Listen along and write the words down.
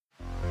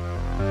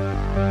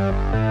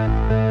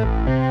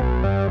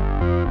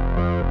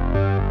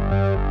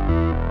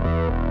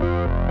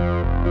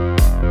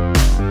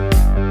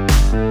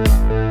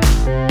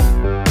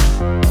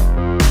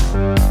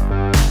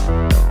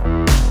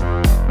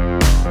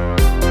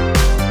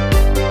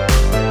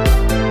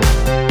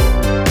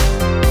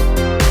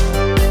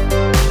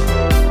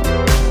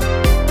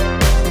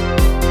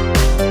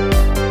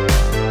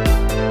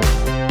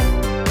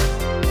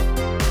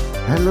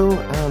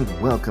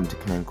welcome to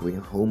Can Queer,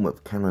 home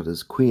of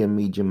Canada's queer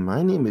media.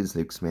 My name is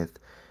Luke Smith,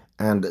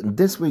 and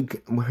this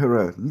week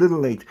we're a little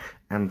late,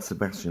 and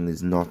Sebastian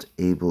is not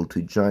able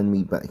to join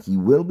me, but he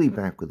will be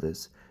back with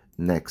us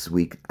next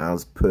week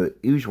as per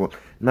usual.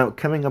 Now,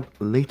 coming up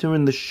later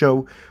in the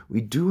show,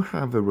 we do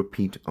have a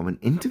repeat of an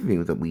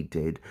interview that we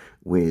did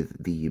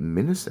with the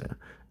Minister,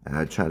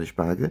 Chadish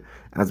Baga,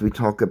 as we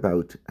talk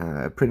about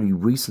a pretty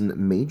recent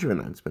major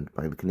announcement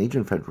by the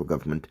Canadian federal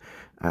government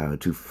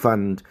to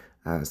fund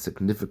a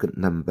significant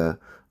number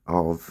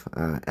of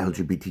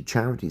LGBT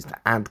charities to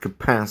add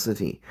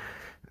capacity.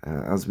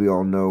 As we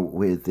all know,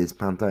 with this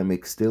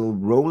pandemic still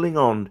rolling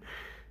on,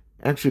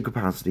 extra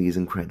capacity is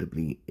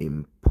incredibly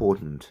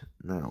important.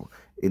 Now,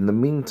 in the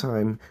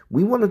meantime,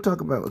 we want to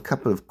talk about a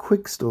couple of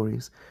quick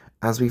stories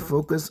as we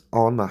focus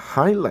on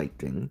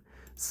highlighting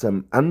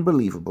some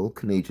unbelievable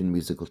Canadian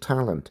musical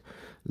talent.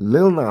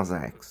 Lil Nas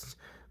X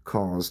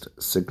caused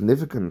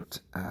significant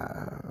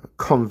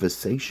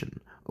conversation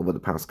over the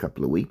past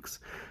couple of weeks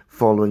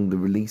following the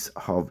release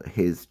of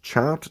his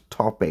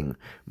chart-topping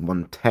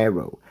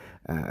Montero,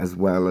 as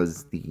well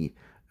as the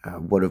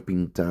what have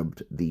been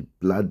dubbed the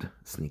Blood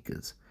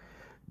Sneakers.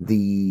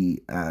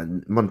 The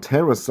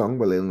Montero song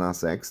by Lil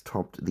Nas X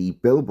topped the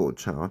Billboard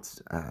charts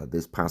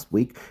this past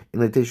week,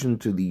 in addition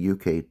to the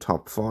UK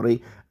Top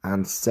 40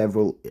 and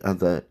several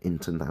other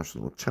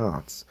international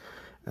charts.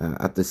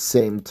 At the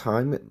same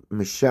time,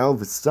 Michelle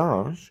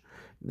Visage,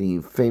 the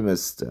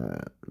famous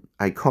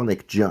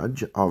iconic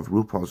judge of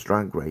RuPaul's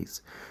Drag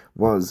Race,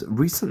 was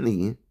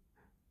recently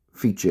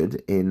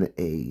featured in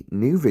a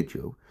new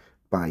video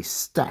by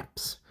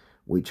Steps,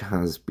 which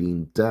has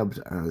been dubbed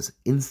as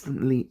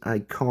instantly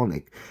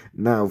iconic.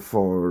 Now,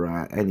 for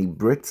any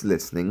Brits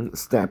listening,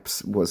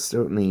 Steps was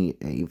certainly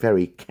a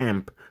very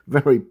camp,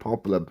 very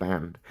popular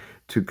band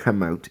to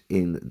come out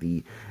in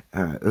the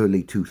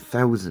early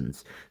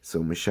 2000s.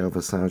 So Michelle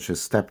Visage has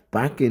stepped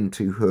back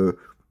into her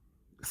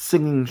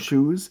singing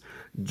shoes,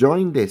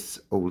 joined this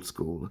old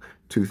school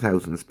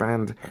 2000s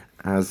band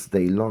as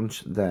they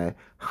launched their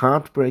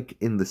Heartbreak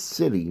in the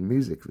City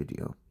music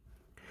video.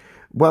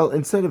 Well,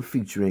 instead of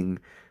featuring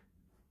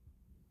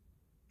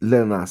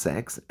Lil Nas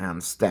X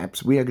and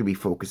Steps, we are going to be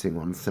focusing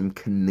on some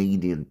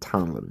Canadian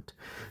talent.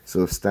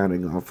 So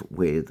starting off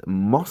with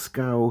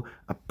Moscow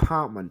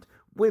Apartment.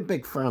 We're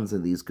big fans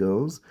of these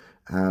girls.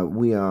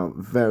 We are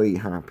very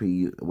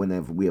happy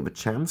whenever we have a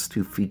chance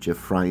to feature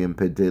Fry and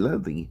Padilla,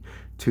 the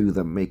two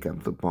that make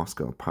up the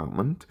Moscow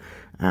Apartment.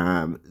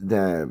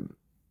 Their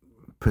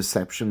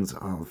perceptions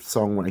of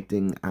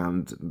songwriting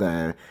and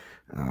their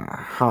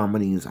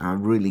harmonies are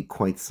really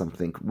quite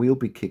something. We'll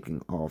be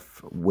kicking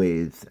off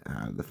with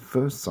the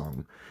first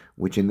song,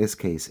 which in this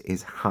case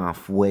is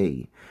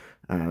Halfway,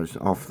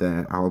 off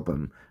their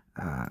album.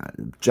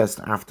 Just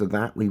after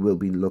that, we will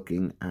be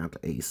looking at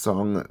a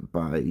song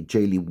by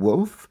Jaylee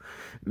Wolf.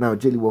 Now,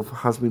 Jaylee Wolf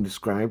has been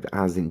described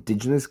as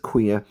Indigenous,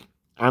 queer,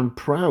 and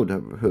proud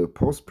of her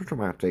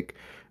post-traumatic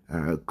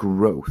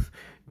growth.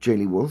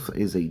 Jaylee Wolf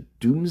is a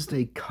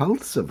doomsday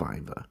cult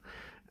survivor,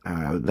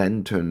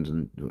 then turned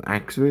into an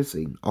actress,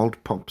 an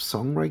alt-pop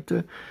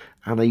songwriter,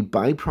 and a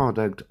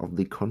byproduct of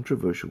the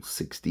controversial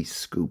 60s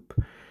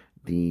scoop.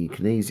 The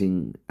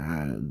Canadian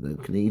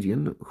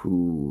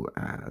who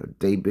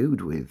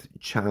debuted with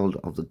Child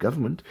of the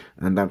Government,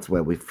 and that's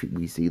where we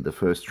see the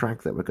first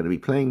track that we're going to be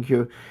playing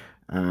here,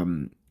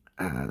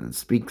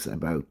 speaks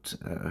about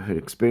her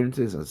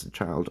experiences as a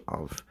child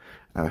of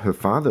her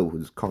father, who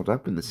was caught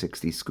up in the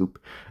 60s scoop,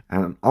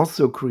 and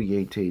also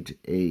created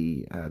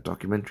a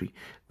documentary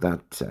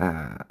that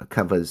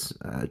covers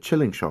a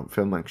chilling short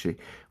film, actually,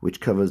 which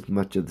covers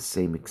much of the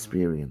same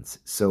experience.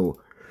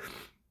 So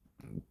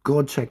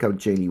go check out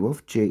Jaylee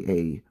Wolf,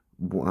 JAYLIWOLF,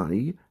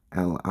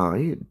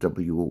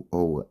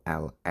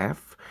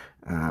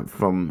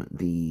 from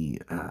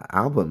the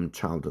album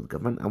Child of the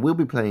Government, and we'll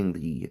be playing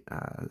the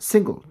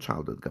single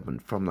Child of the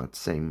Government from that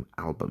same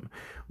album.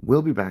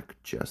 We'll be back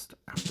just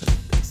after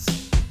this.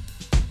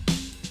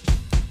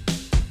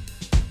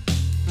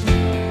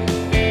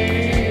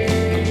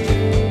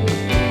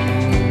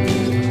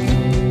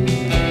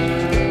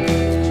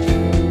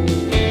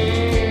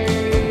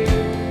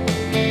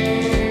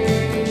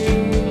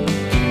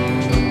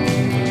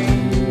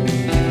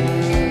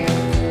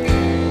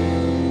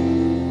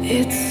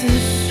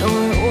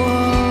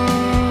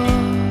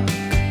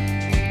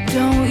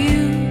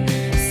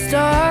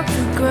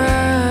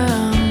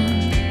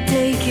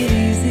 Take it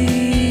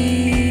easy.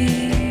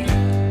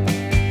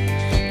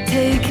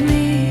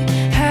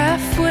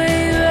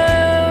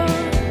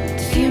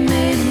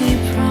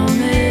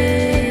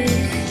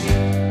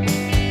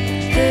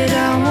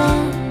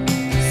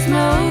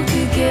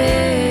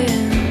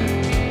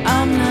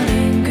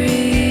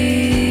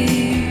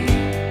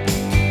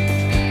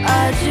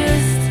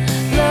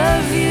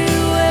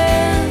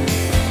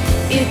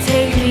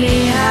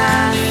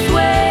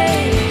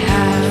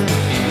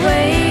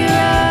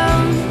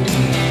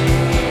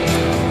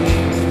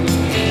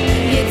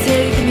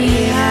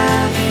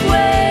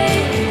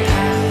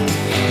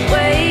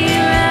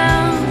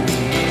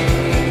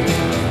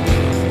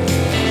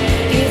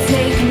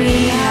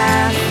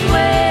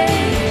 halfway.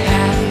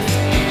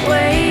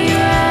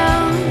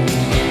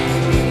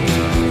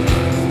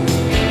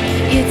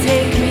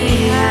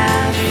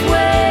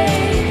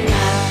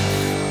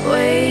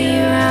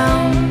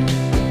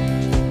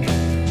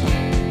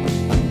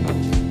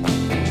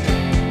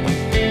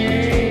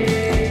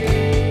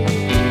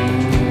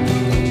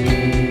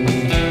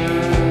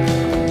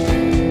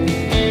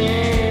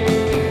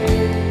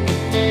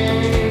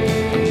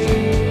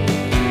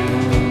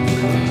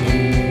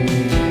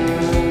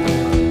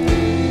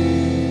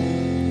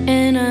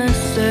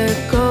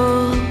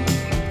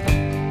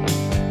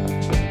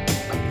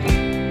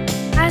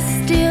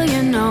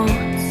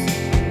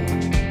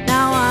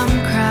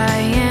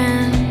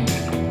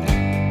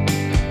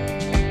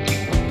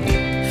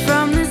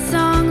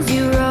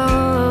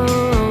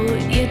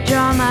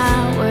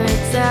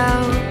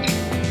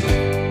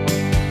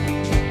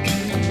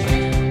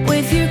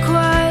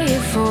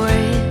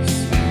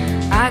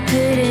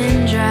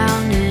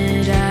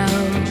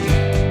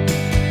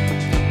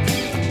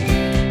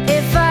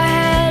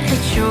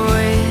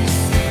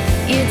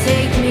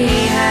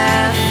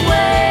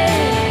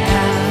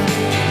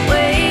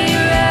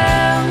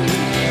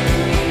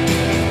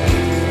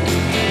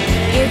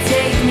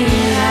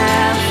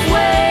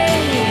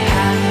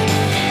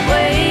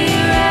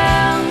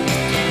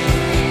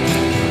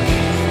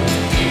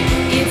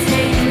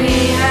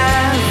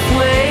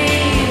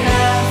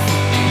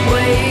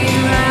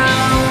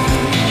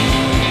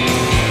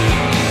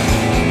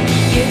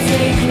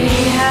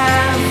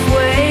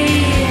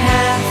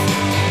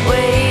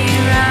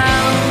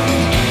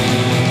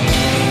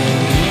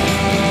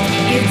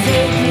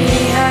 take me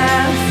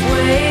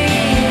halfway,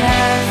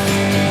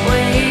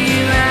 halfway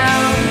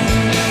round.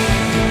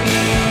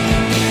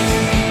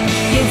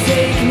 You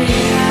take me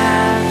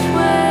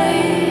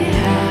halfway,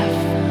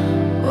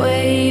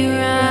 halfway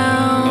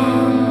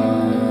round.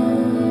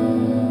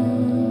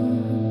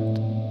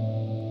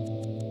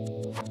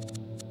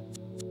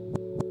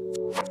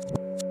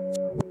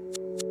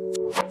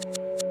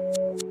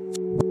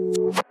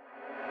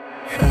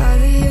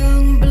 Father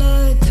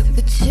Youngblood took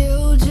the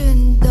children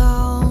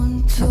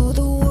down to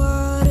the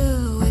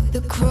water with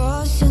the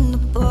cross and the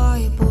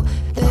Bible.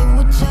 They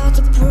were taught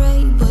to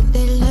pray, but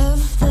they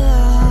left their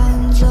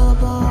hands up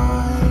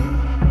high.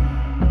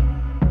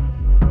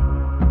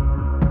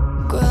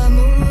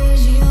 Grandma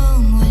was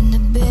young when the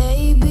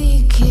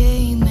baby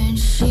came, and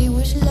she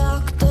was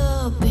locked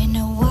up in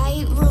a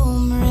white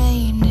room,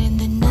 rain. And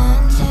the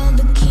nuns held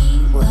the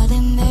key while they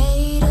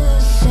made her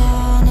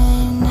sign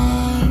her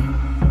name.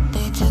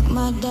 They took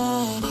my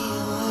daddy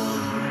away.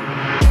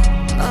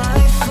 My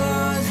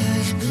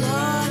father's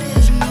blood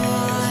is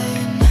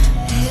mine.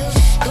 His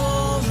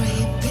story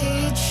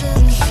beats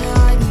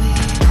inside me,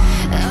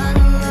 and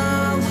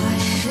now I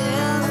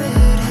share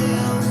it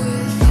here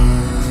with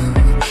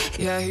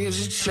you. Yeah, he's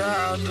a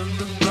child of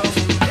the government.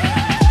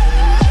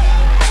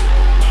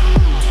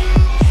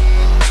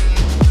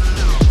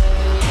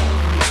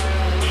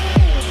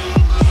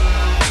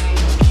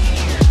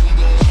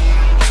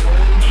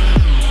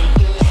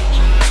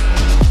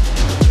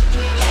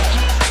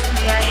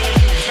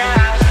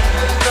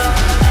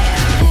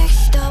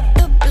 Mixed up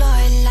the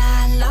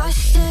bloodline,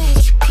 lost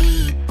its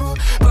people,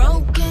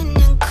 broken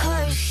and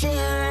cursed,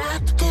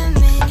 wrapped them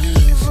in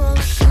evil.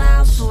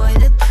 Smile for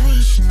the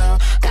priest, no.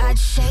 God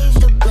save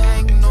the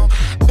bank, no.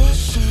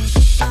 This is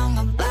a song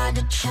about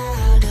the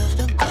child of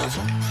the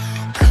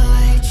government.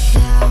 Cuts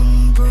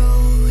and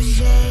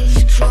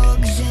bruises,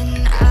 drugs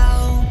and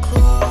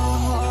alcoholic.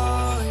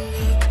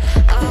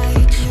 I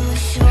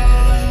just saw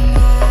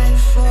my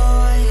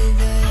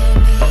father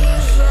and he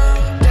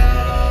fell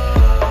down.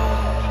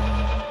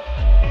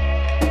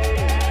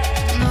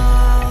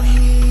 Now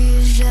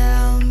he's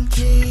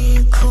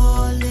empty,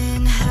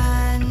 calling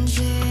hands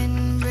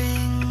in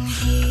ring.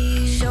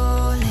 He's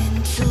all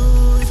in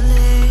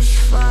toothless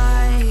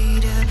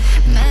fighter,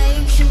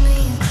 makes me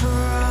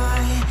cry.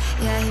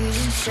 Yeah, he's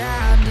a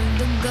child of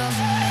the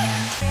government.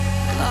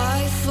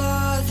 My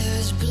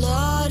father's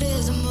blood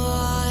is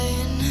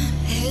mine.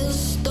 His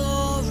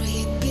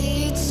story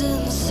beats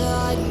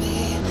inside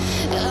me,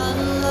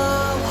 and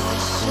now I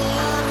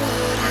share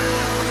it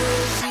here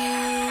with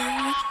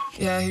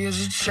you. Yeah, he's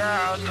a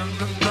child of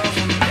the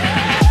government.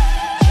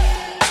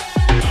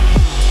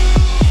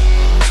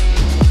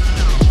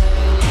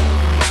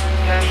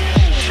 Yeah,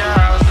 he's a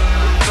child of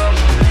the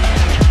government.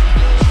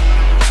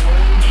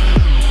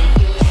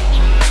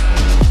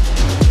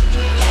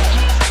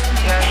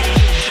 Yeah,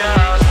 he's a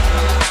child.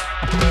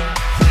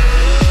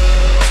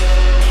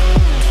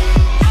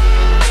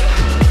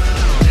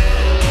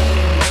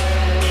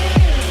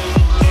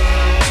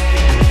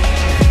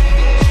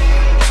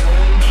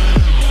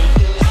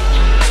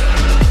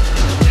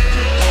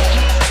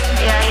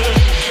 Yeah, he's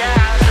a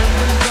child of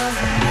the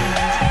government.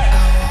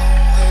 I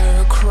won't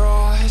wear a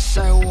cross, I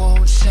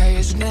won't say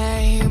his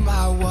name,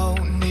 I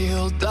won't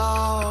kneel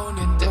down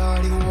in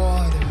dirty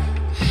water,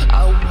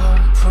 I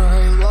won't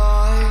pray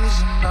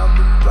lies, and I've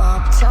been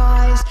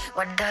baptized.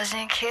 What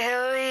doesn't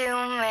kill you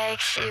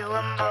makes you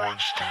a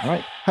monster. All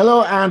right.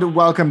 Hello and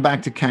welcome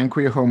back to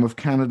CanQueer, home of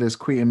Canada's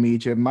queer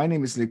media. My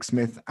name is Luke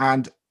Smith,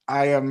 and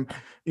I am,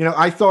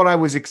 I thought I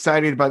was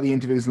excited about the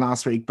interviews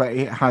last week, but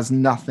it has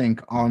nothing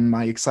on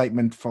my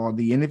excitement for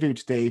the interview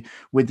today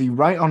with the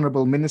Right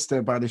Honourable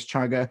Minister Badish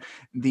Chaga.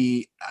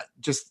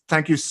 Just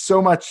thank you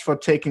so much for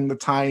taking the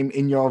time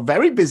in your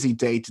very busy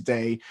day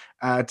today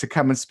to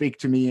come and speak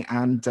to me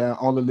and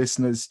all the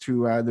listeners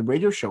to the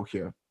radio show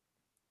here.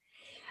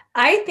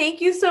 I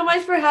thank you so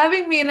much for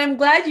having me, and I'm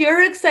glad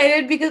you're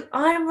excited because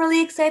I'm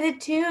really excited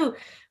too.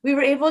 We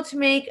were able to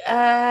make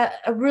a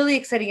really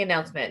exciting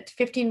announcement,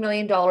 $15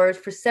 million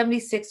for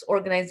 76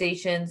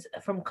 organizations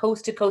from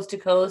coast to coast to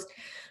coast,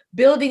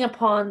 building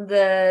upon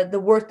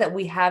the work that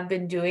we have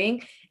been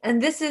doing.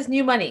 And this is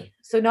new money.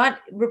 So not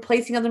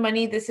replacing other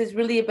money. This is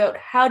really about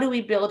how do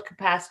we build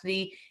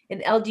capacity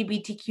in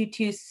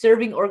LGBTQ2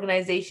 serving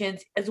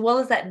organizations, as well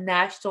as that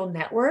national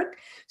network.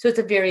 So it's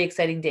a very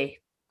exciting day.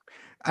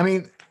 I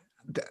mean,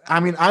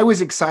 I was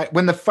excited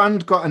when the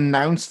fund got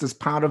announced as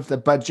part of the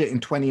budget in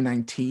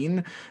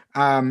 2019.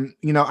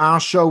 Our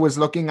show was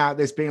looking at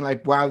this being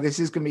like, wow, this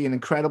is going to be an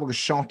incredible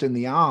shot in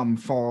the arm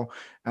for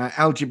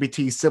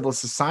LGBT civil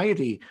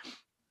society.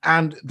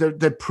 And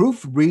the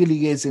proof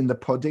really is in the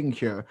pudding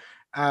here.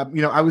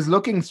 I was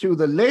looking through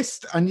the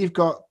list, and you've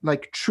got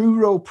like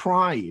Truro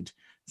Pride,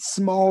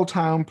 small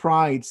town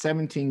Pride,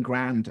 17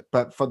 grand.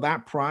 But for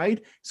that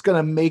Pride, it's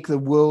going to make the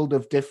world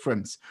of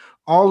difference.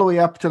 All the way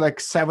up to like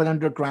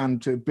 700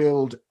 grand to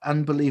build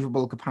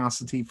unbelievable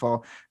capacity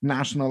for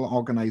national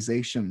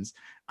organizations.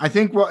 I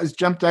think what has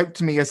jumped out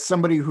to me as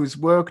somebody who's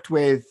worked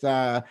with,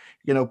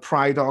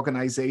 pride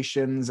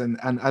organizations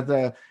and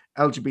other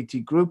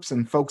LGBT groups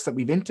and folks that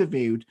we've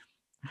interviewed,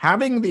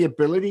 having the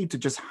ability to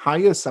just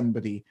hire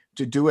somebody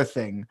to do a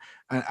thing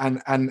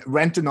and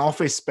rent an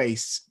office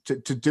space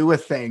to do a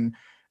thing.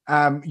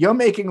 You're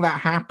making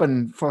that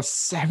happen for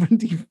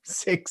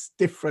 76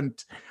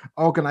 different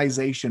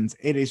organizations.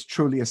 It is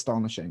truly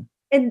astonishing.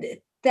 And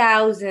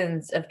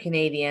thousands of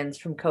Canadians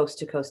from coast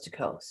to coast to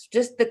coast.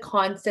 Just the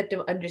concept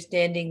of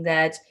understanding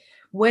that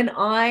when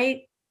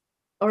I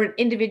or an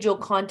individual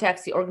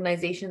contacts the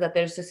organization that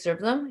there's to serve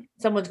them,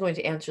 someone's going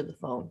to answer the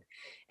phone.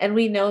 And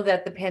we know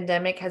that the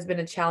pandemic has been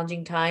a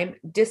challenging time,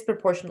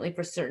 disproportionately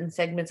for certain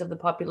segments of the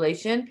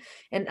population,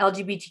 and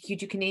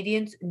LGBTQ2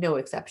 Canadians, no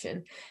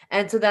exception.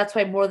 And so that's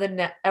why more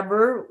than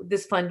ever,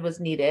 this fund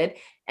was needed.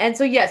 And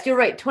so, yes, you're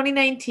right.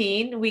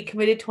 2019, we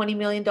committed $20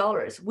 million.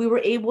 We were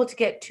able to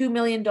get $2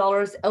 million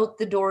out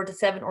the door to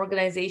 7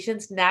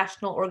 organizations,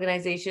 national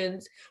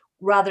organizations,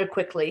 rather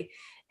quickly.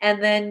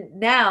 And then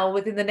now,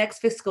 within the next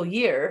fiscal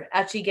year,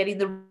 actually getting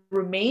the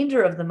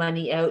remainder of the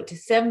money out to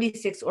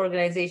 76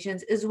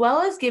 organizations, as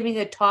well as giving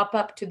a top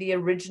up to the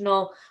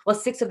original,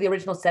 6 of the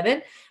original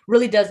 7,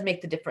 really does make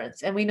the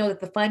difference. And we know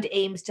that the fund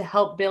aims to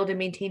help build and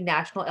maintain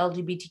national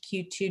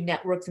LGBTQ2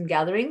 networks and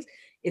gatherings.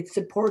 It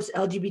supports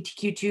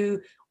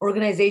LGBTQ2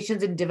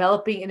 organizations in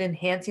developing and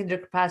enhancing their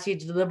capacity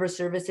to deliver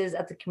services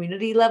at the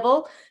community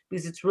level,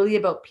 because it's really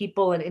about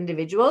people and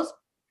individuals.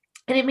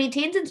 And it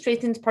maintains and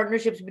strengthens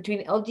partnerships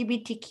between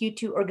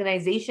LGBTQ2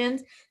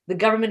 organizations, the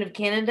Government of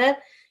Canada,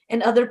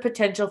 and other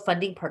potential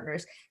funding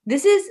partners.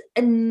 This is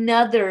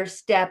another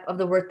step of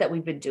the work that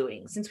we've been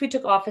doing. Since we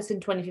took office in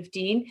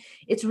 2015,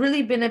 it's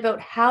really been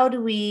about how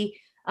do we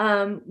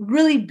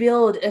really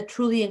build a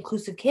truly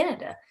inclusive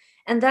Canada.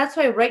 And that's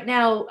why right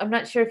now, I'm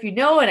not sure if you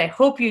know, and I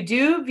hope you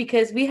do,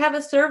 because we have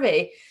a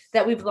survey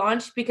that we've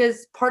launched,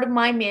 because part of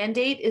my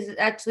mandate is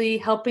actually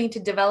helping to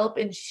develop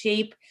and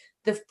shape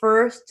the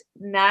first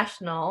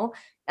national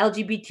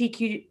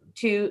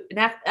LGBTQ2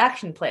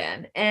 action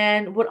plan.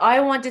 And what I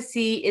want to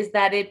see is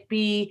that it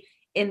be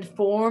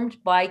informed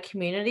by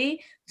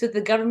community so that the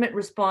government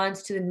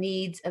responds to the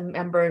needs of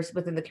members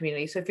within the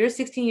community. So if you're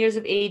 16 years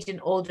of age and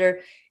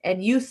older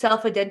and you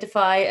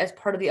self-identify as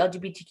part of the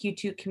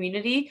LGBTQ2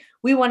 community,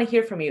 we want to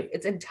hear from you.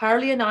 It's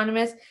entirely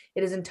anonymous.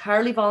 It is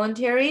entirely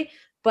voluntary.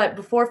 But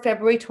before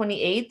February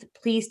 28th,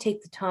 please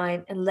take the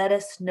time and let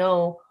us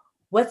know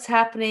what's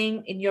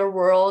happening in your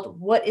world,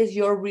 what is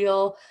your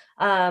real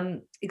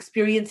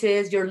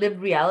experiences, your lived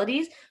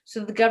realities, so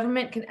the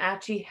government can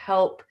actually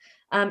help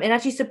and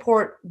actually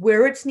support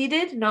where it's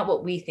needed, not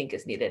what we think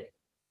is needed.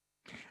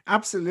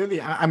 Absolutely.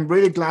 I'm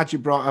really glad you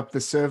brought up the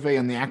survey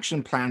and the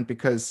action plan,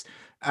 because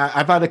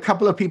I've had a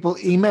couple of people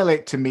email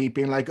it to me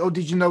being like, oh,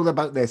 did you know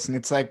about this? And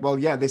it's like, well,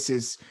 yeah, this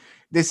is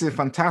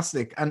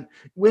fantastic. And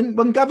when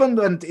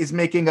government is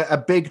making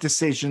a big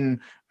decision,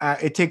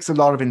 it takes a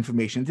lot of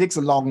information. It takes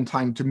a long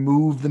time to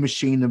move the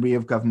machinery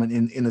of government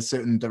in a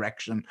certain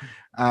direction.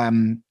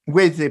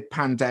 With the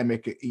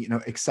pandemic,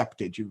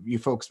 accepted, you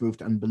folks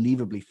moved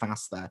unbelievably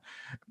fast there.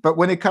 But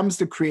when it comes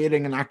to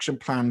creating an action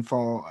plan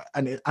for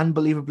an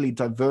unbelievably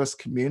diverse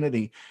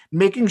community,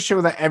 making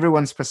sure that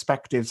everyone's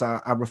perspectives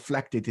are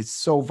reflected is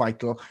so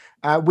vital.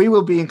 We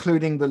will be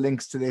including the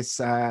links to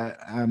this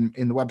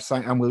in the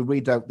website, and we'll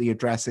read out the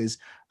addresses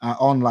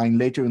online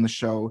later in the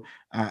show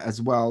as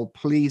well.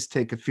 Please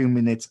take a few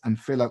minutes and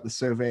fill out the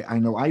survey. I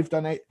know I've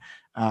done it.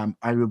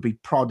 I will be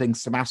prodding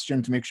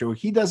Sebastian to make sure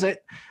he does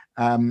it,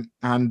 and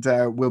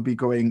we'll be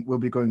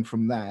going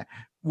from there.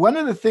 One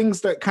of the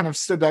things that kind of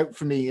stood out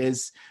for me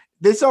is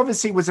this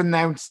obviously was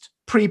announced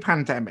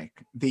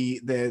pre-pandemic.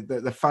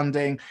 The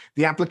funding,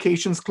 the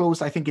applications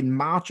closed, I think in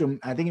March, or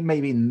I think it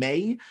may be in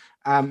May,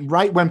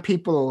 right when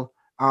people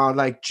are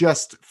like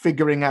just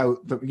figuring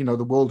out that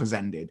the world has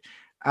ended.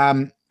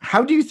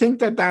 How do you think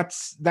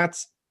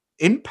that's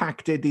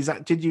impacted these?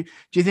 Do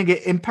you think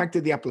it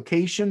impacted the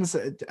applications?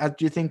 Do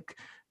you think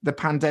the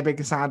pandemic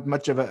has had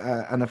much of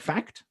an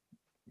effect?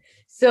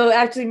 So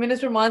actually,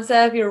 Minister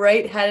Monsaf, you're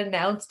right, had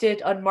announced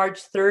it on March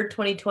 3rd,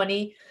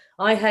 2020.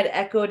 I had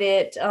echoed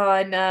it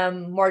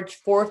on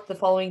March 4th, the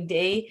following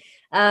day.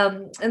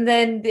 And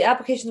then the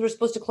applications were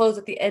supposed to close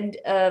at the end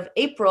of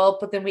April,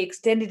 but then we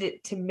extended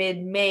it to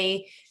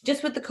mid-May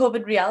just with the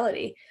COVID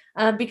reality.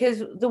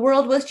 Because the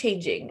world was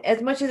changing.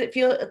 As much as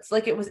it's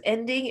like it was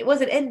ending, it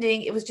wasn't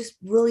ending. It was just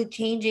really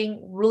changing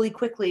really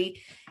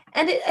quickly.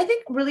 And it, I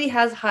think, really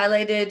has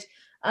highlighted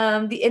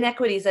the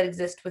inequities that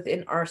exist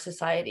within our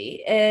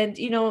society. And,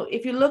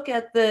 if you look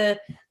at the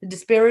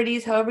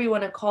disparities, however you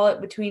want to call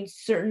it, between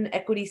certain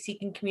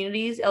equity-seeking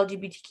communities,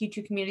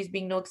 LGBTQ2 communities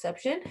being no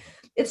exception,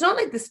 it's not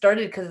like this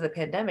started because of the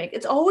pandemic.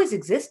 It's always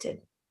existed.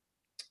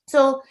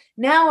 So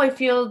now I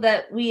feel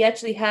that we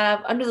actually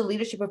have, under the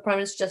leadership of Prime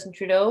Minister Justin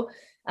Trudeau,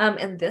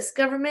 and this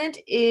government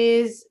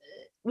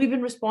we've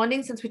been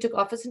responding since we took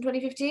office in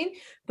 2015,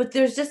 but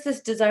there's just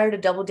this desire to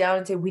double down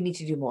and say, we need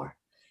to do more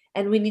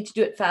and we need to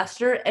do it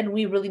faster. And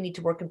we really need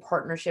to work in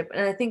partnership.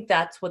 And I think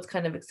that's what's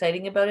kind of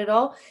exciting about it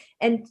all.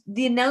 And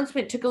the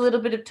announcement took a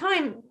little bit of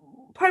time,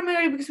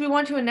 primarily because we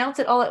want to announce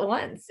it all at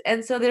once.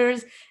 And so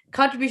there's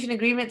contribution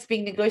agreements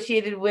being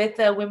negotiated with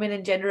Women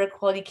and Gender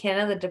Equality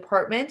Canada, the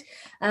department.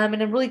 And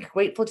I'm really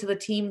grateful to the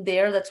team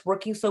there that's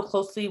working so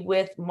closely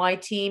with my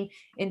team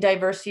in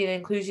diversity and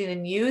inclusion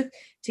and youth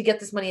to get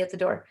this money at the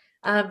door.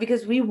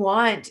 Because we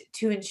want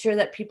to ensure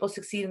that people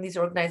succeed and these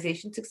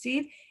organizations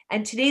succeed.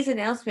 And today's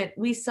announcement,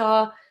 we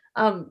saw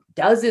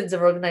dozens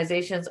of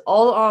organizations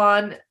all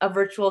on a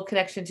virtual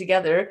connection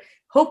together,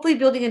 hopefully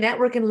building a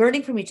network and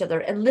learning from each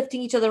other and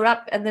lifting each other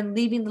up and then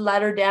leaving the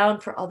ladder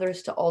down for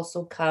others to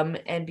also come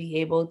and be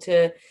able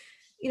to,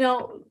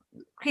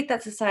 create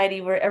that society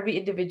where every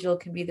individual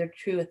can be their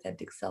true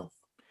authentic self.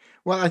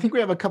 Well, I think we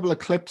have a couple of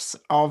clips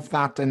of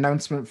that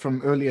announcement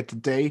from earlier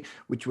today,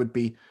 which would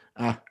be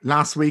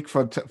last week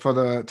for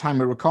the time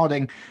we're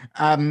recording.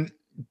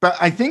 But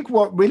I think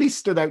what really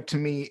stood out to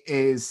me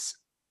is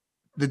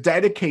the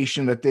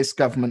dedication that this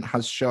government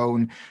has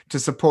shown to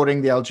supporting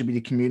the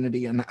LGBT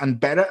community and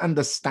better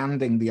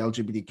understanding the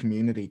LGBT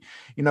community.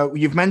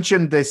 You've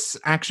mentioned this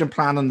action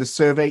plan and the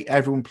survey.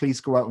 Everyone, please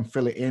go out and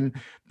fill it in.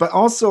 But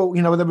also,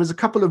 there was a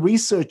couple of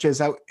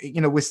researchers out,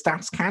 with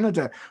Stats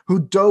Canada who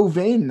dove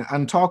in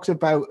and talked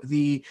about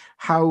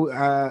how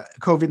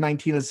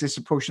COVID-19 has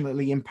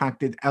disproportionately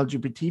impacted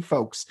LGBT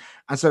folks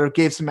and sort of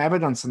gave some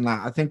evidence on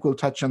that. I think we'll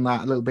touch on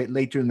that a little bit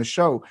later in the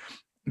show.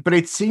 But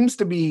it seems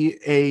to be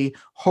a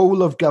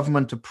whole of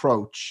government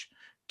approach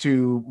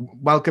to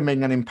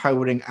welcoming and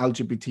empowering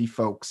LGBT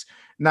folks.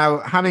 Now,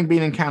 having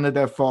been in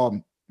Canada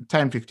for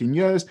 10, 15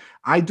 years,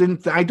 I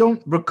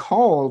don't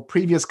recall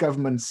previous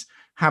governments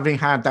having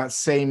had that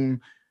same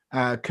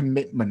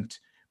commitment.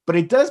 But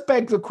it does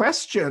beg the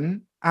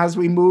question, as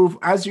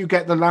you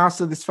get the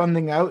last of this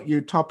funding out, you're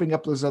topping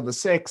up those other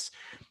 6,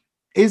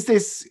 is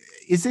this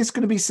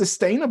going to be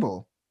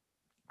sustainable?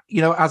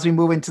 As we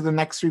move into the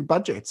next 3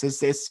 budgets, is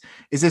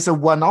this a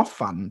one-off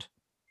fund?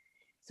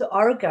 So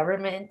our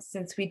government,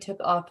 since we took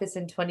office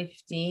in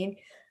 2015,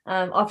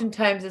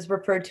 oftentimes is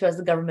referred to as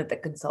the government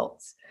that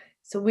consults.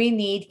 So we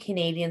need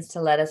Canadians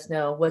to let us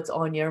know what's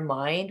on your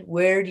mind.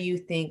 Where do you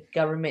think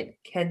government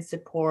can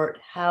support?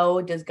 How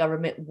does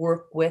government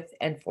work with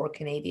and for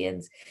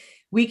Canadians?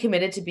 We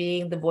committed to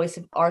being the voice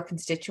of our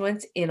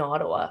constituents in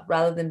Ottawa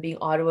rather than being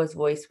Ottawa's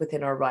voice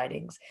within our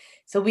ridings.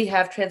 So we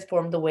have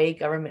transformed the way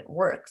government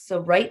works. So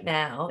right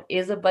now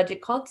is a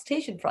budget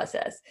consultation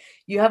process.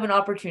 You have an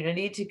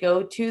opportunity to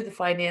go to the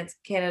Finance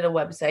Canada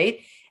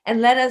website and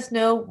let us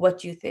know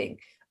what you think.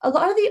 A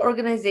lot of the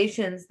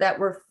organizations that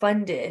were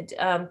funded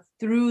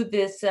through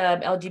this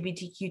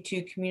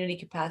LGBTQ2 Community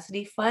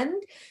Capacity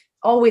Fund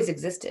always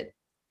existed.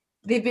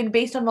 They've been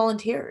based on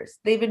volunteers.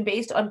 They've been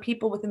based on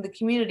people within the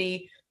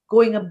community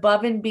going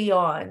above and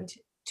beyond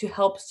to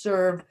help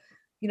serve,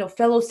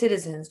 fellow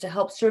citizens, to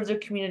help serve their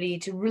community,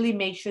 to really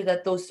make sure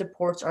that those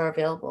supports are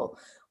available.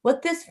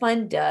 What this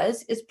fund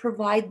does is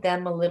provide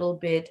them a little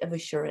bit of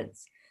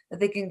assurance that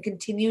they can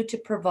continue to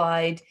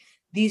provide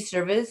these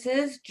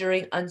services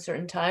during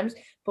uncertain times.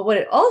 But what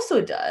it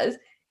also does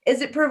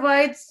is it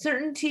provides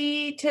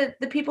certainty to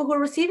the people who are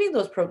receiving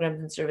those programs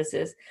and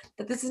services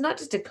that this is not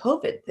just a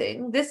COVID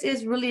thing. This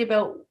is really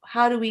about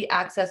how do we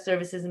access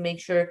services and make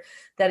sure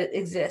that it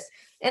exists.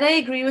 And I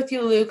agree with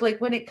you, Luke, like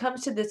when it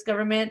comes to this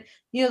government,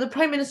 the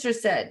Prime Minister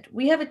said,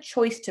 we have a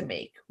choice to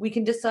make. We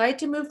can decide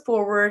to move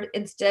forward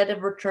instead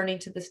of returning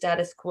to the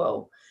status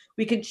quo.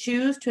 We can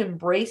choose to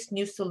embrace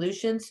new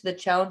solutions to the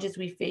challenges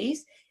we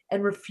face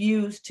and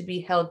refuse to be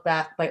held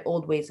back by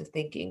old ways of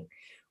thinking.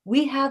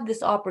 We have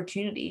this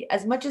opportunity.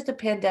 As much as the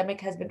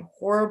pandemic has been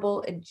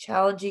horrible and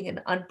challenging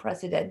and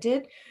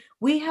unprecedented,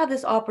 we have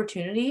this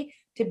opportunity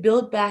to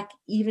build back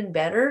even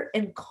better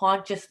and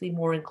consciously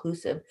more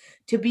inclusive,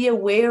 to be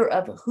aware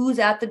of who's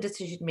at the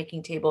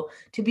decision-making table,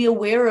 to be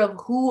aware of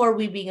who are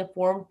we being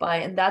informed by,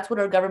 and that's what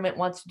our government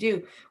wants to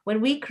do.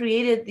 When we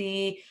created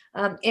the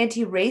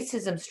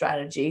anti-racism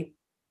strategy,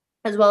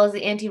 as well as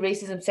the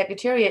Anti-Racism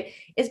Secretariat,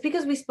 is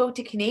because we spoke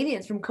to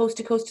Canadians from coast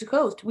to coast to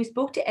coast. We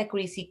spoke to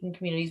equity-seeking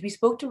communities. We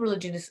spoke to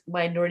religious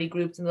minority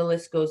groups, and the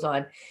list goes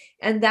on.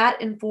 And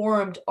that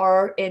informed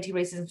our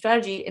anti-racism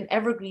strategy, an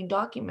evergreen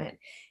document.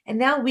 And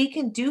now we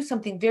can do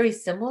something very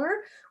similar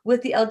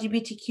with the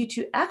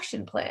LGBTQ2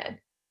 action plan.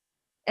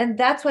 And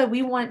that's why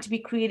we want it to be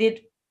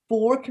created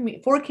for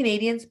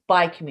Canadians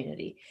by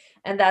community.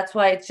 And that's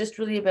why it's just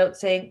really about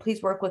saying,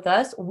 please work with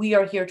us. We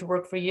are here to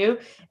work for you.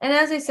 And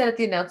as I said at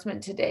the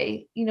announcement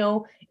today,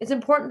 it's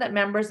important that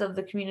members of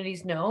the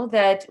communities know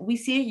that we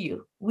see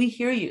you, we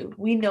hear you,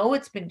 we know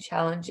it's been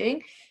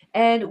challenging,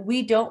 and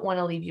we don't want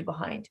to leave you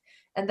behind.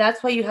 And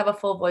that's why you have a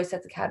full voice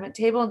at the cabinet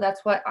table. And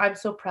that's why I'm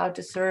so proud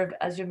to serve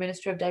as your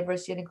Minister of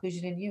Diversity and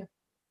Inclusion in you.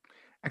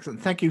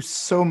 Excellent. Thank you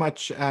so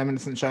much,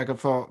 Minister Nchaga,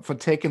 for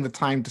taking the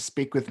time to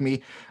speak with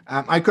me.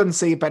 I couldn't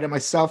say it better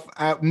myself.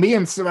 Me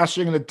and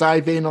Sebastian are going to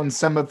dive in on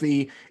some of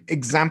the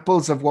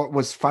examples of what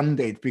was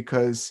funded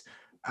because,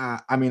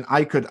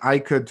 I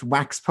could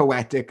wax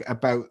poetic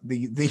about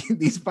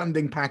these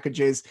funding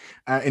packages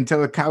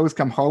until the cows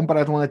come home, but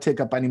I don't want to take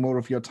up any more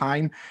of your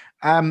time.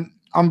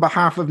 on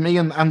behalf of me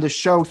and the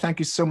show, thank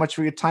you so much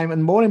for your time.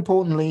 And more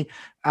importantly,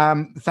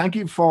 thank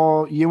you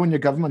for you and your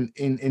government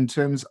in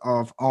terms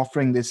of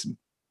offering this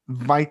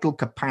vital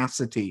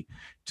capacity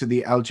to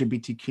the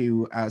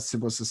LGBTQ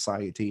civil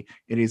society.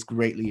 It is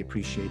greatly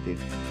appreciated.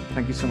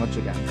 Thank you so much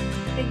again.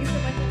 Thank you so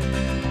much.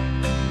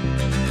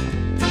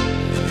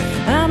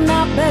 I'm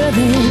not better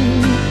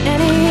than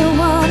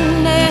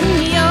anyone,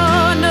 and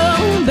you're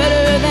no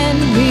better than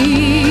me.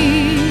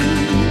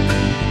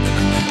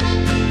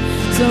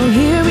 So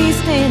here we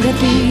stand at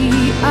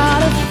the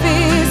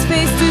artifice,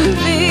 face to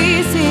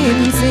face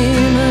in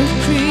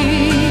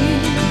symmetry.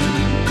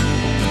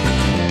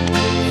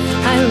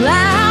 I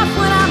laugh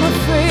when I'm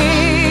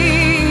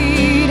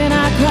afraid, and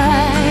I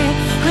cry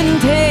when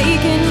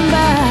taken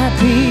by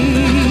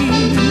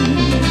peace.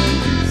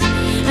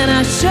 And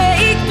I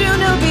shake through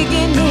new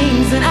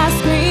beginnings, and I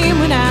scream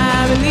when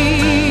I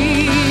release.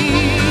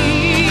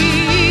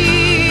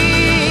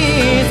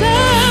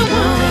 I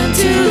want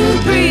to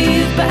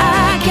breathe, but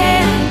I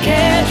can't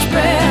catch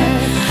breath.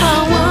 I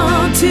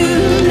want to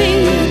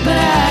live, but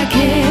I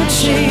can't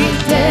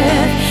shake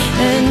death.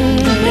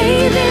 And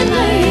bathing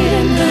light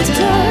in the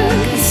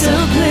darkest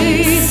of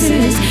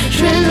places,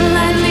 tread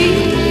lightly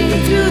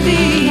through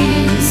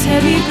these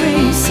heavy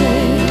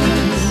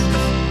graces.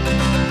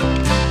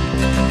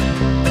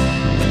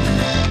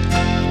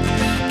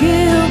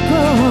 Guilt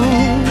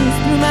grows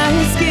through my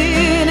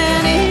skin,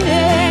 and it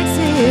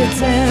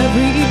exits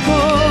every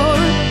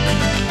pore.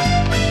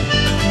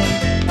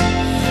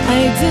 I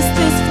exist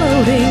this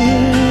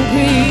floating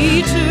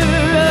creature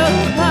of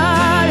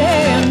heart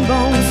and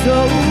bone, so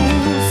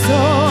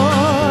sore.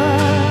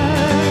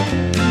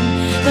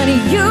 But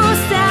you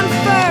stand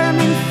firm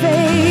in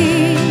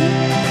faith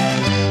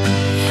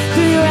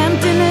through your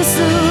emptiness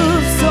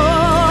of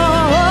soul.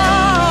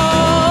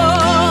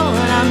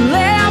 And I'm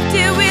left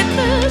here with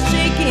the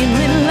shaking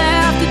when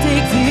laughter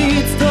takes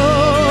its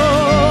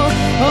toll.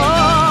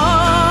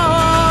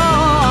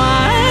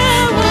 I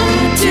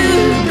want to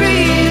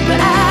breathe, but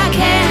I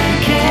can't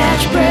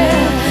catch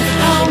breath.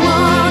 I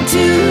want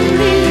to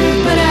live,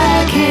 but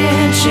I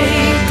can't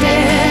shake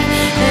death.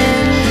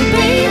 And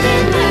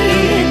bathing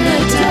light in the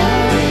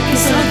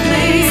darkest of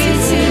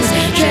places,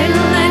 tread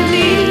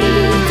lightly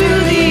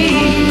through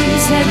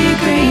these heavy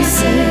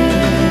graces.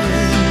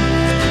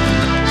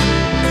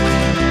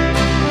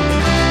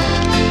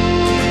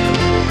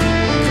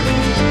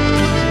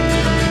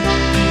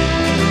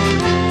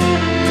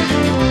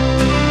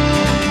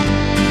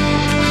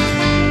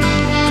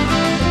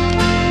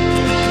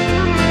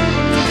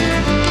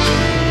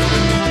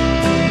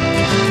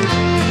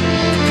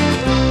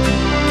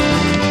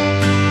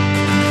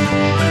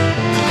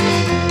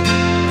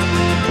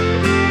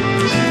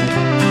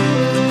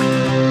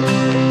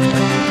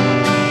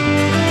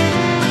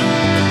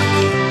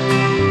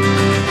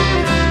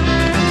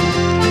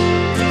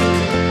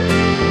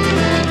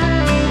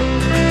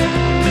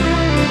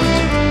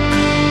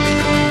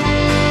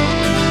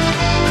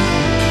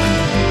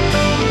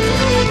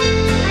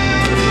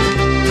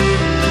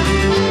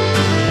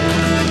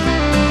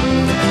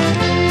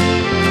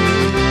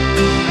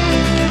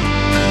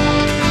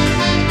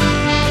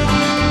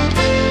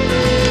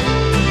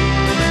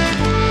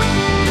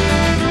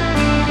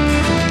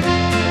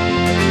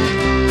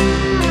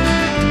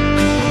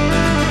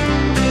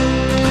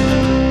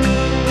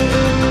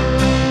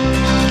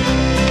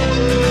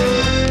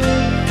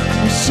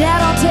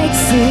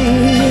 Takes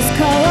his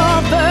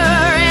cover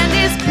and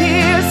is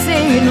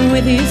piercing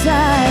with his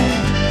eyes.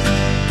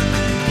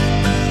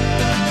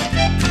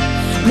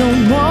 No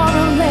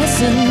moral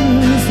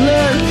lessons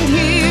learned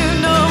here,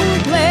 no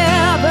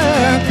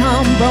clever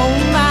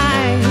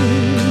compromise.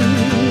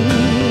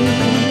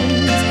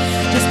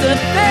 Just a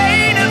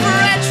fate of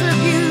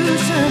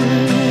retribution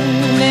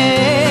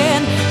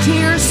and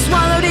tears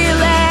swallowed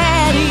ill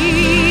at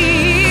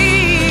ease.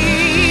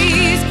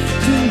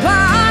 To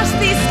wash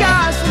these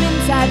scars from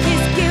inside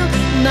this guilt,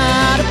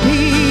 not a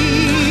piece.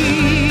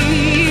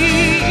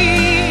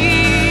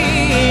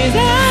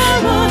 I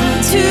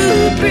want to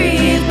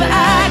breathe, but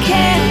I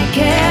can't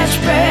catch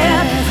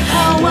breath.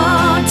 I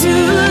want to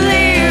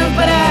live,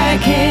 but I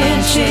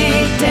can't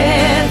shake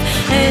death.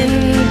 And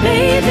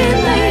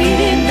bathing light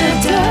in the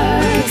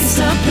darkest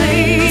of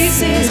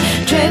places,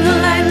 tread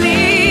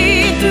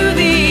lightly through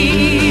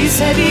these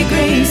heavy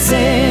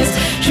graces.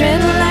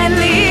 Tread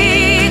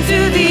lightly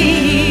through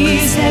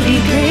these heavy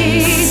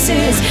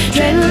graces.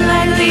 Tread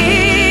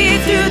lightly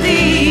through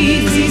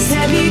these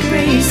heavy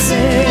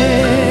graces.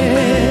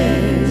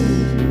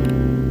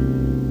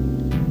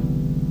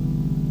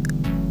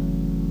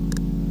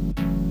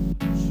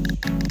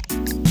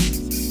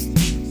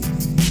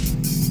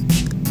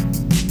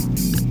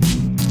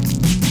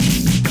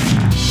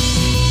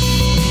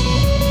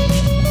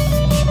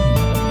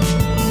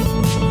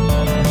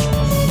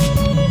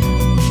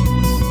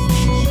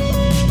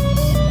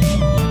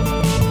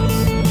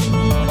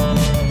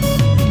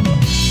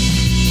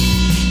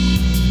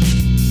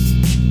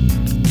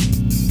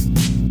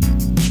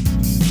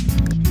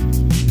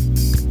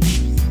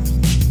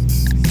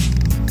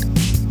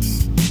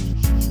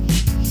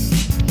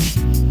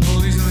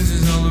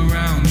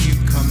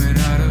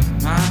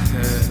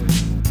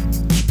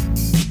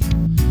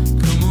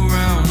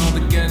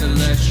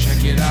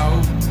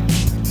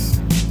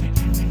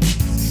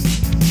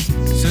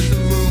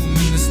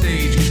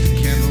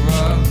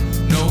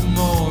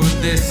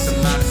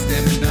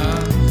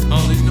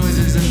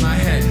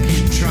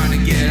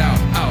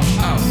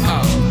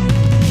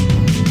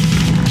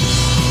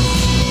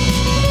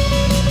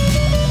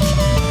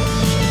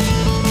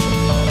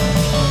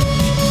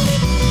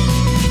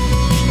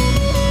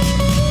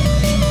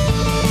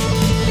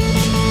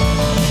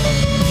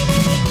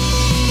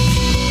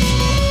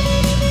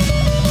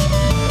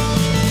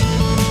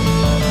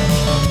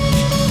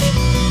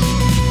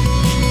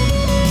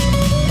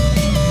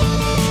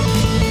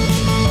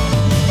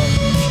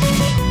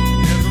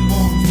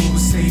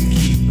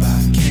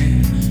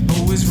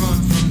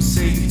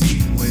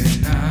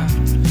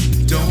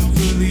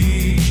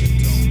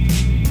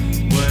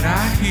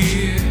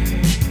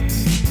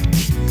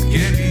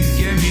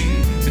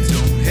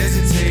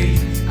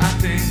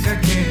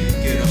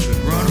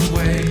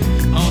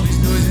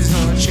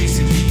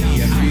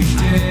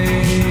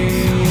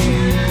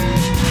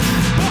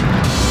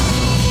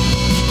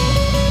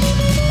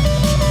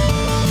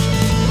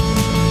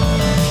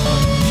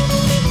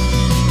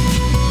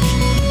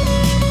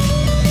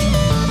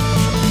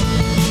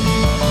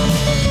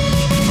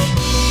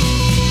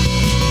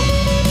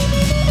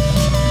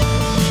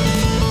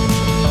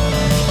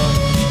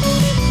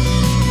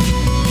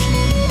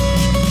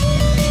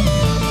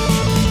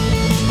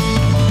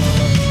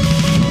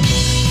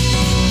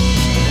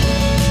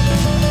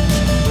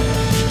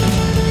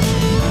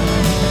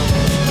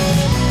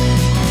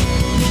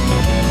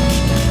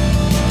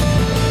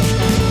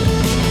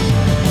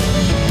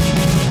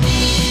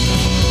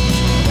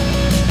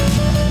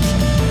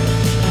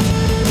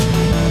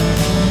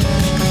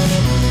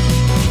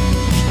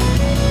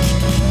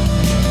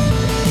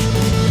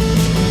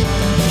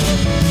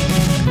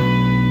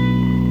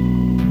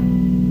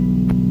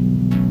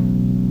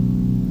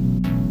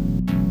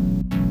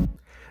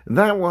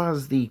 That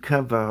was the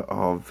cover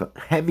of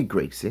Heavy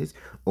Graces,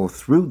 or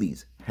Through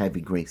These Heavy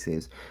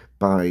Graces,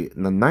 by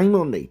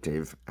Nanaimo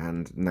native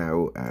and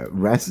now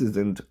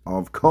resident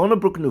of Corner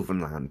Brook,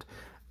 Newfoundland,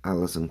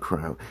 Alison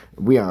Crow.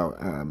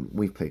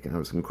 We've played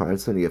Alison Crow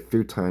only a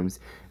few times,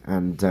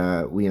 and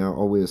we are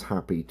always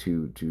happy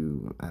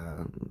to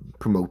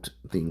promote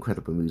the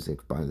incredible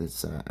music by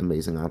this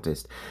amazing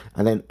artist.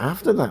 And then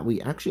after that, we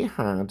actually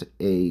had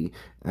a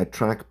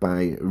track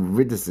by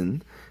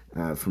Ridison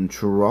from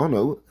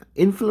Toronto,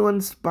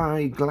 influenced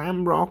by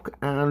glam rock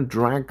and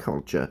drag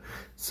culture.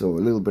 So a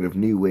little bit of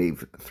new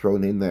wave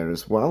thrown in there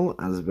as well,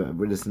 as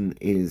Ridison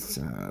is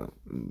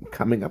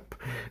coming up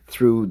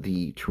through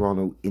the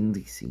Toronto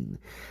indie scene.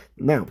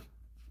 Now,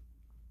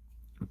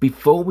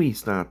 before we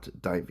start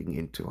diving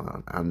into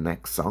our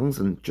next songs,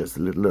 and just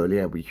a little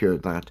earlier we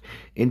heard that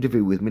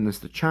interview with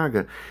Minister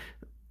Chaga,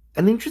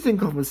 an interesting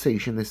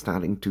conversation is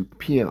starting to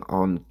appear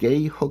on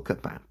gay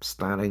hookup apps,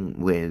 starting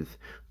with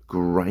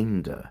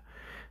Grindr.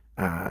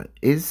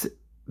 Is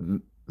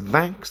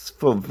Vax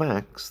for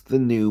Vax the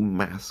new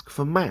Mask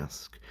for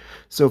Mask?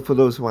 So for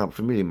those who aren't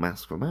familiar,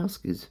 Mask for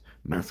Mask is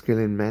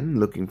masculine men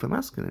looking for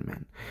masculine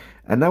men.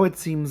 And now it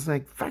seems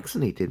like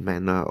vaccinated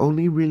men are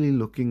only really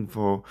looking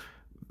for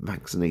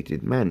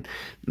vaccinated men.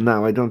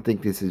 Now, I don't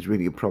think this is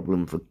really a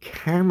problem for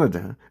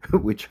Canada,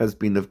 which has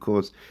been, of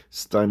course,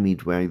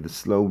 stymied by the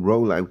slow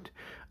rollout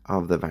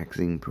of the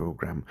vaccine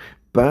program.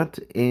 But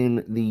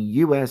in the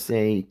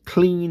USA,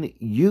 Clean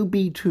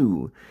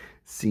UB2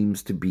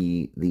 seems to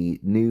be the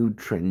new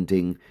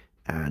trending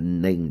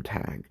name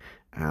tag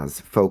as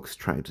folks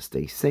try to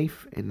stay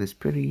safe in this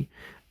pretty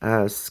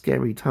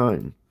scary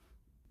time.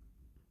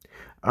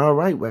 All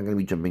right, we're going to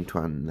be jumping to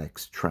our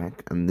next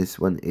track, and this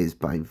one is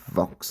by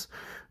Vox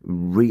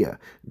Ria.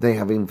 They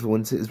have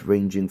influences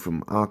ranging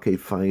from Arcade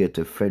Fire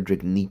to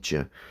Friedrich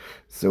Nietzsche,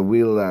 so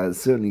we'll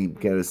certainly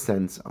get a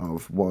sense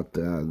of what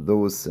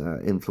those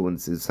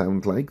influences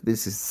sound like.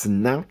 This is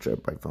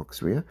Sinatra by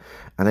Vox Ria,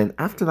 and then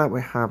after that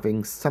we're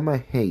having Summer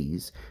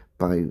Haze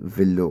by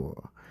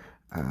Velour.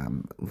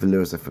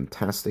 Velour is a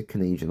fantastic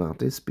Canadian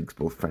artist, speaks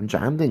both French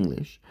and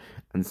English,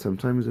 and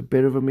sometimes a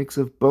bit of a mix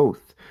of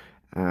both.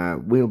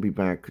 We'll be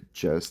back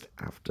just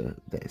after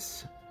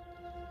this.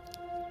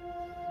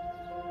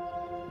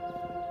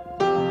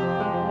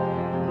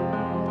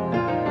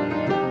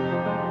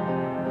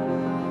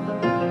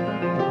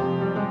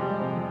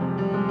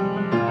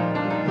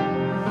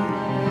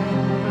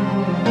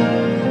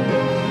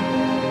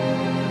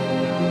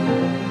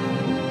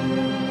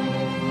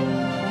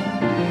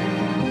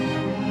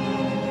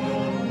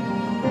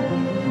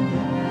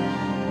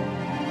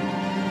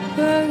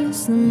 Where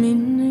is the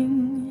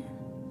meaning?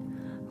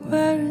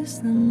 Where is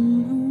the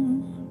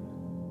moon?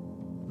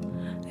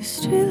 The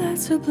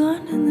streetlights are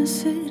blind and the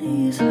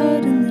city is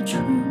hiding the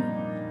truth.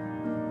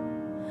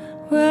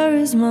 Where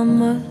is my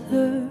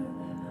mother?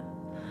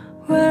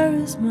 Where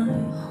is my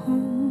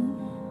home?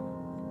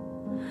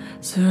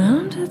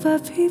 Surrounded by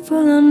people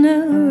I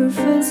never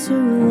felt so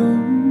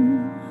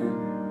alone.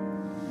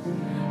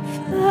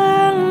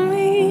 Fly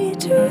me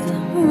to the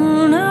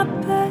moon, I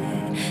bet.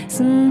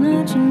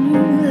 Sinatra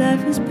knew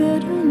life is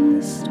better in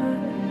the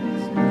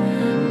stars,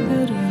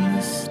 better in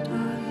the stars.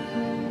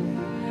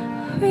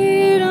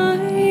 Read on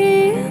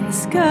me in the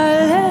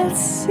sky, let's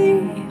see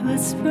what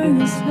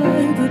spring is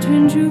like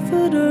between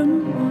Jupiter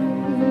and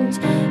Mars.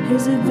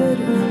 Is it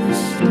better in the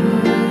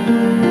stars?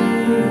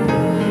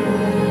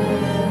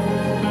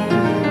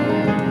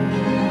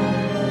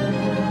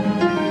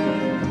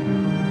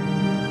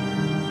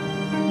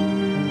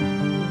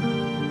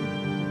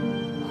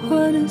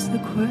 What is the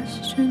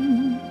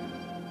question?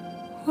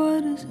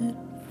 What is it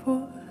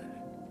for?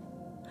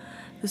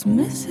 This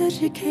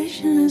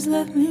miseducation has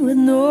left me with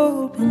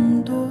no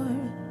open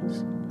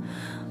doors.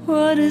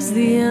 What is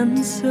the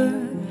answer?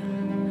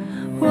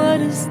 What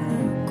is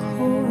the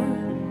chord?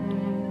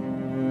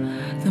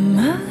 The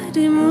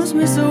melody moves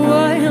me, so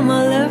why am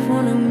I left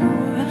wanting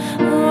more?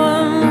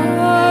 One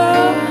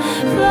more.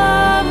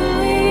 Fly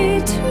me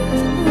to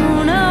the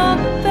moon, I'll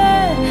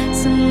bet.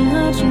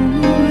 Sinatra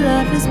knew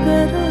life is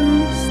better in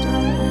the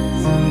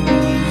stars,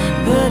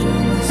 better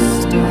in the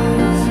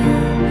stars.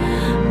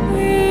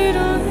 We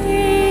don't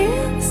need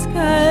the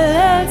sky,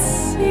 let's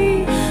see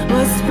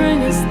what spring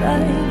is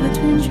like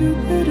between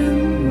Jupiter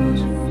and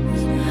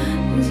Mars.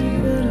 Is it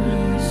better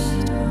in the stars?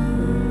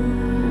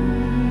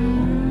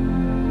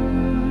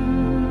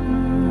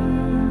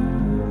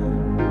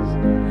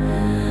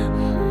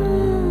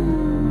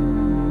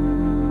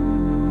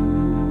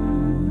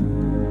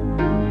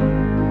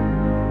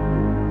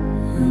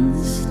 In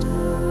the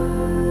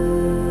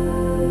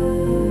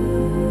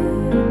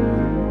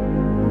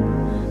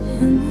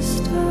in the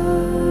stars.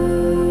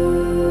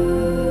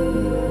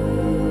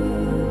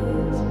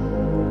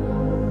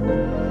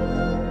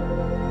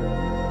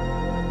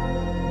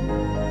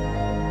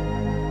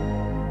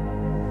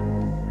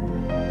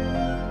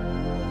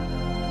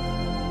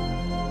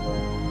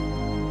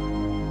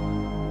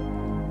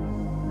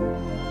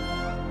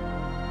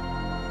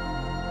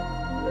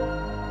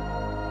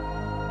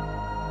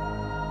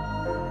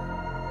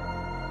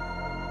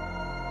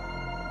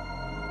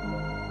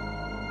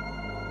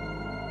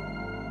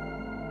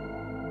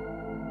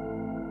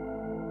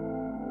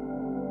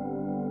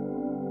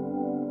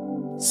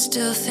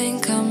 Still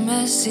think I'm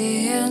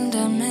messy and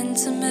I'm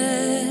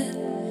intimate,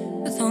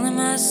 with only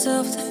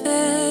myself to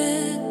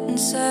fit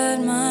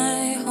inside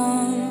my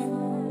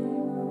home.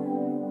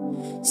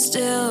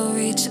 Still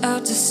reach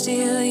out to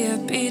steal your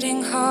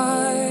beating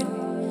heart.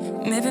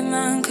 Maybe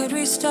mine could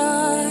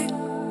restart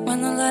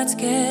when the lights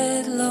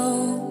get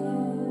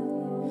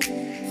low.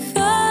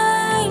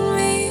 Find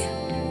me,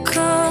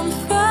 come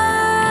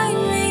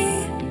find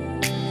me,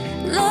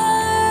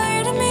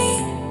 lie to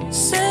me,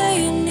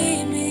 say you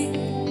need me.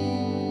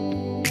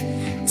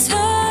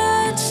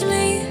 Touch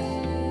me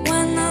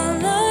when the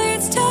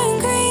lights turn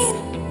green,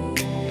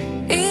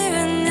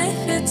 even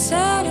if it's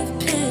out of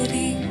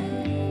pity.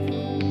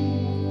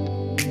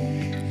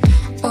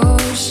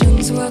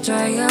 Oceans will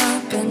dry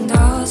up and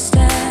I'll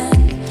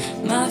stand,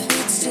 my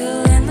feet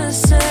still in the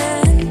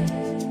sand,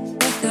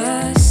 with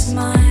a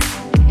smile.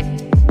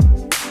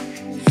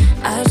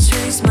 I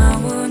trace my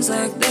wounds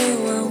like they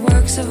were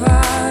works of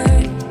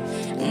art.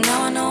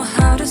 Now I know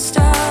how to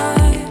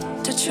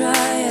start to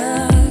try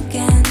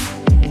again.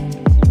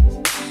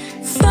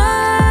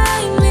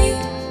 Find me,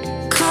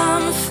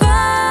 come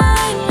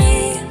find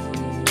me,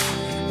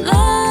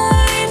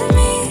 lie to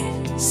me,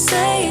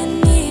 say you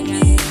need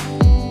me.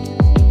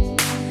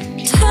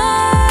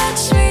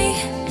 Touch me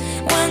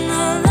when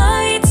the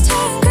lights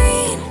turn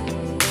green,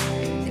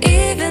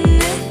 even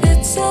if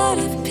it's out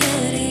of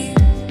pity.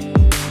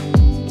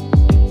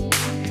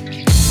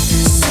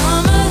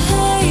 Summer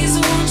haze,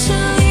 won't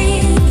you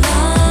leave?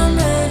 I'm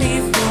ready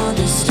for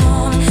the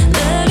storm.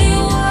 Let it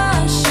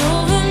wash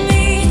over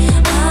me.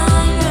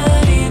 I'm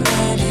ready,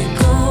 let it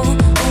go.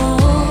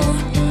 Oh,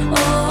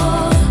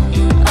 oh,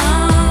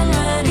 I'm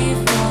ready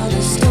for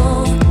the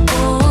storm.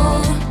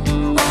 Oh,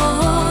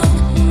 oh,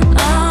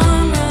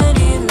 I'm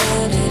ready,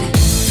 let it.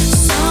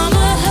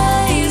 Summer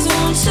haze,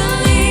 won't you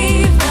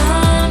leave?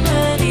 I'm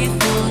ready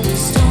for the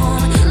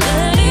storm.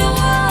 Let it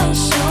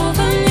wash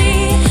over me.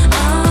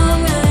 I'm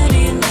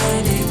ready,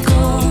 let it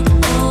go.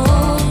 Oh,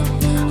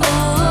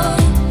 oh,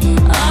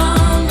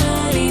 I'm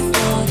ready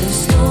for the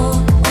storm.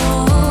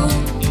 Oh,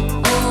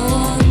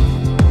 oh.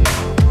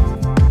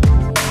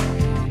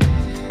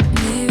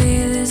 Maybe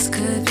this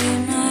could be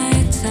my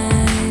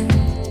time.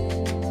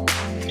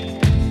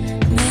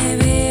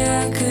 Maybe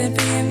I could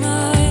be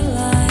my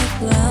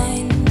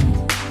lifeline.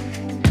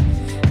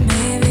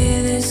 Maybe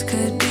this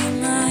could be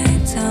my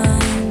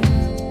time.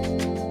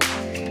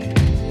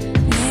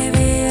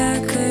 Maybe I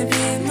could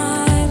be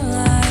my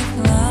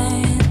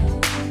lifeline.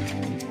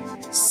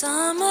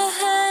 Summer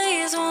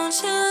haze, won't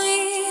you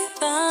leave?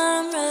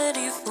 I'm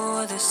ready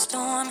for the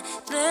storm.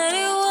 Let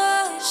it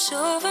wash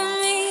over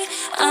me.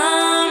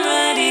 I'm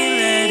ready,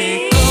 let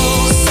it go.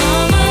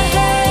 Summer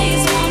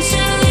haze, won't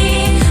you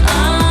leave?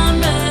 I'm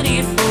ready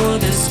for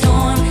the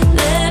storm.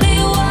 Let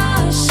it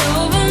wash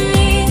over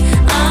me.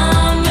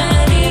 I'm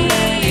ready,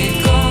 let it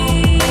go.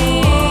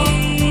 Oh,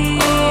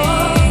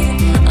 oh,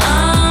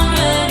 I'm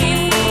ready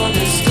for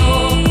the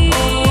storm.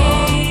 Oh,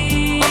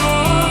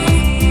 oh,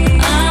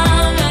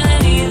 I'm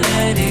ready,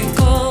 let it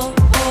go.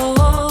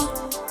 Oh,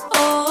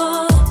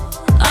 oh,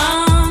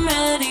 I'm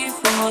ready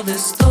for the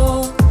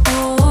storm.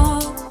 Oh,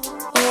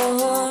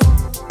 oh.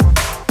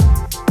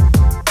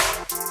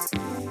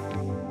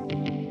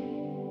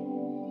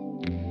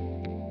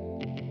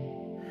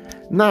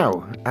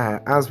 Now,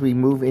 as we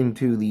move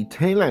into the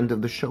tail end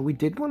of the show, we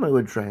did want to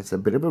address a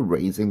bit of a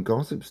raising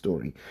gossip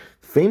story.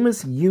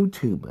 Famous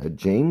YouTuber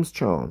James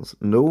Charles,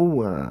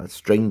 no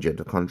stranger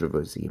to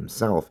controversy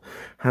himself,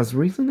 has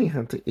recently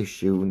had to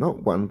issue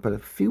not one but a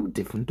few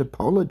different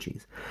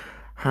apologies,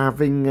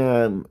 having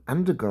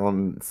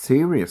undergone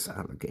serious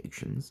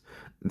allegations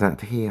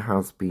that he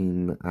has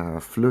been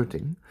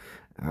flirting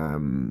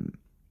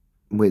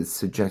with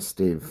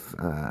suggestive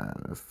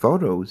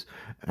photos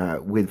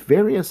with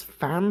various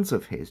fans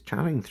of his,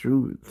 chatting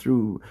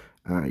through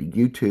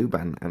YouTube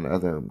and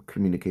other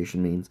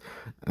communication means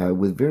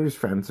with various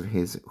fans of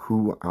his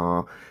who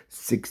are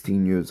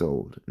 16 years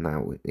old.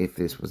 Now, if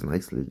this was an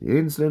isolated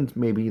incident,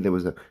 maybe there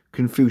was a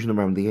confusion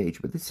around the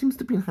age, but this seems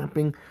to be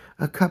happening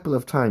a couple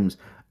of times.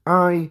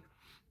 I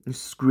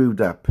screwed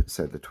up,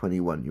 said the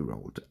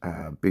 21-year-old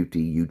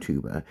beauty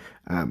YouTuber.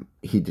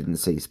 He didn't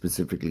say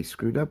specifically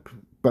screwed up,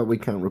 but we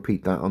can't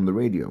repeat that on the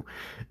radio.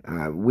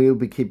 We'll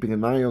be keeping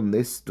an eye on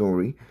this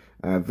story.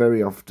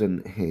 Very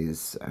often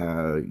his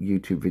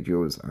YouTube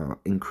videos are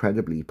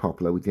incredibly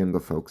popular with younger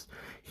folks.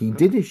 He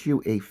did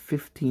issue a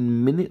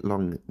 15-minute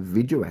long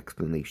video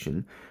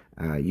explanation.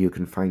 You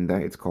can find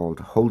that. It's called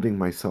Holding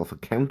Myself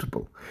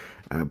Accountable.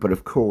 But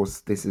of course,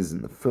 this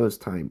isn't the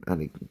first time,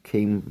 and it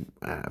came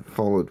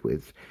followed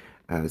with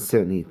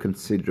certainly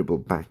considerable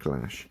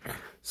backlash.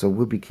 So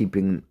we'll be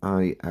keeping an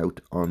eye out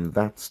on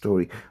that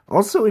story.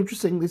 Also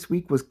interesting this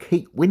week was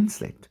Kate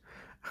Winslet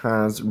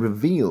has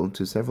revealed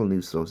to several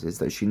news sources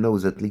that she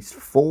knows at least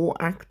 4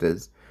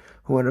 actors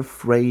who are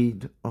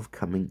afraid of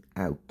coming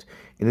out.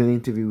 In an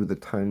interview with the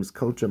Times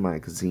Culture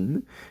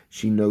magazine,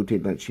 she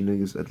noted that she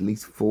knows at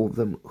least 4 of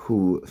them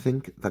who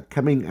think that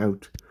coming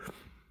out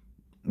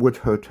would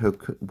hurt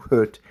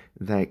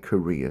their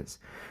careers.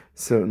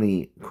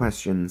 certainly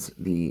questions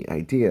the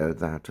idea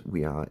that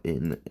we are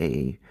in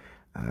a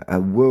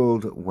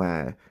world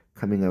where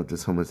coming out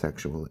as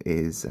homosexual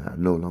is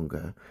no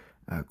longer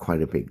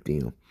quite a big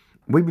deal.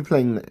 We'll be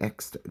playing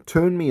next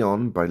Turn Me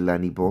On by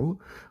Lenny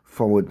Ball,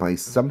 followed by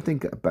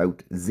Something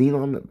About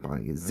Xenon by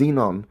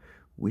Xenon.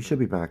 We shall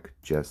be back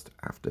just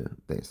after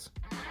this.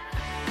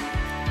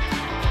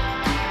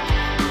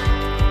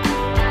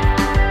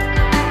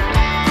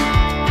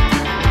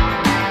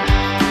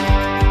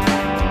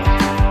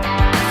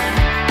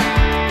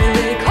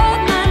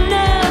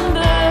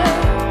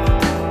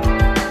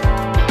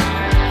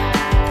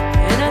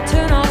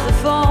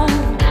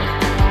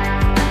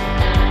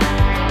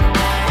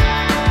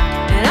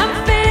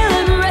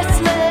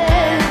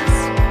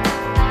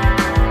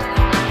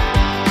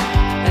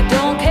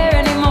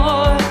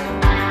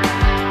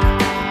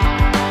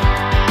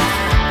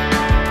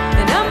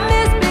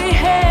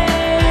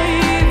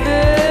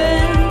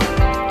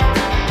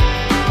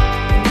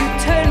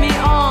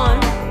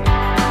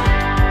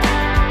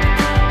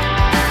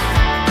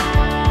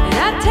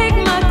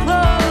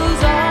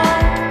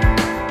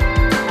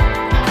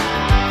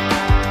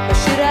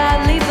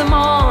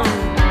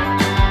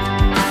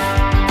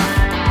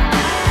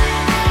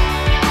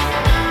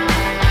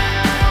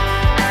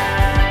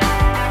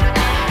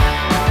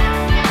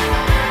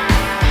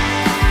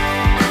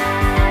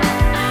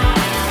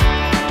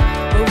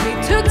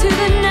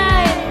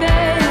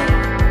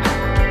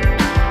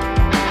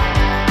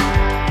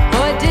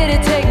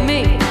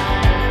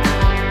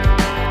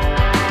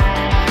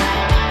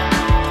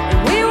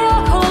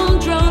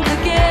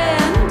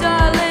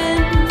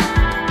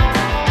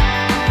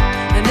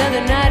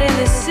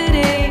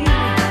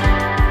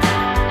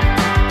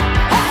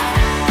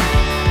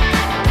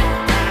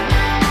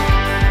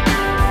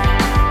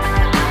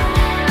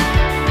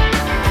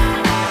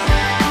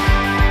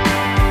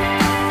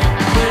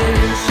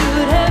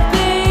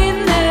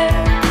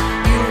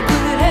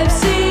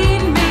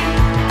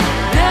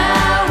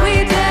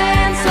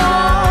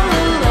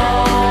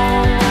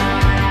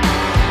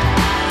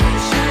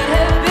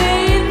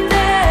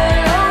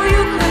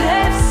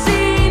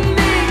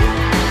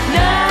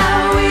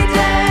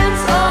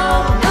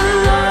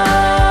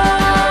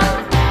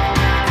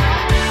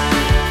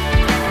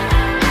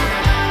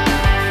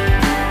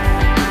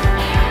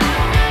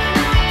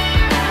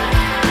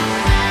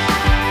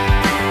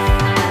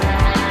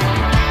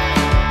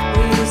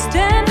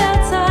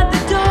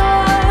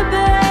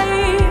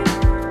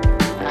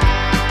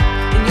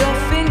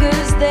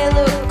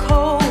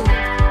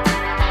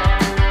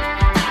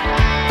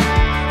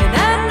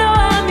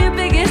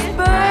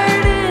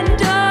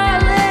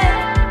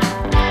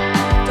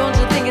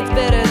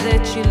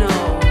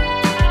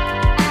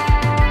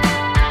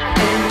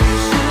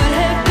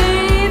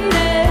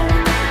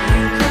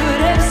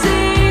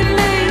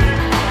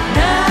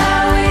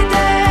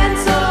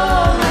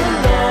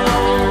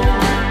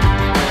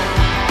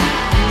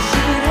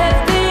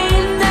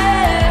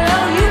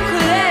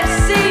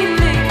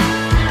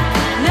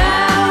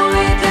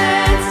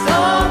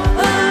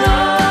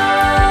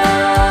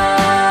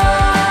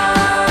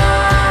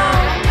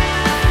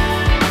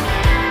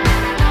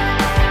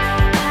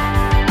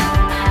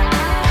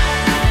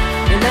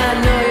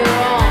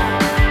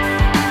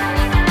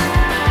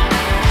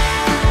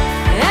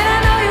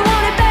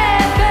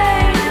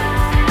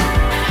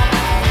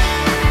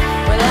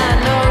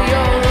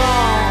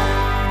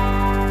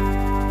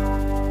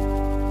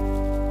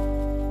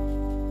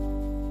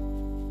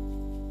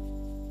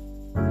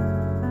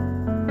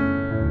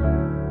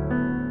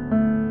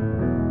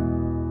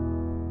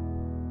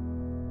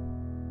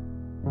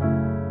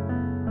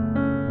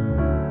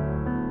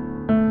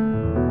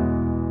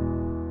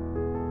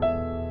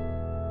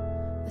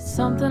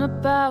 Something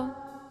about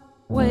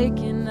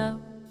waking up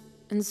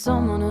in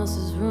someone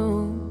else's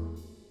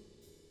room.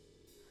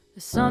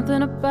 There's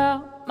something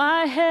about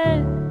my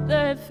head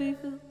that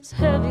feels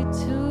heavy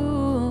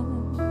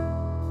too.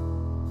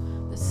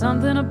 There's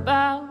something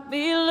about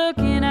me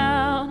looking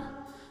out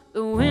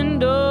the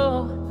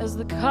window as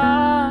the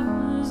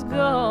cars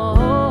go.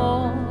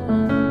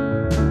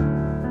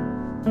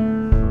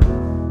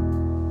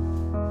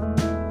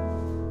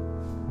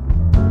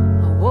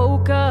 I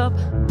woke up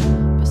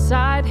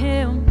beside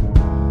him,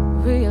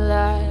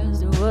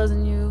 realized it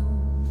wasn't you.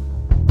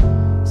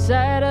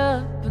 Sat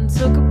up and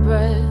took a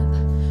breath,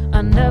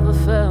 I never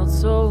felt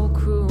so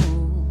cruel.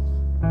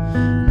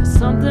 There's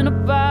something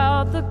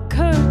about the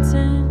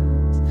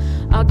curtains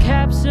I'll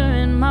capture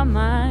in my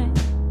mind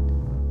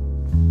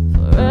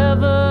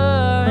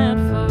forever and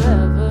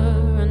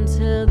forever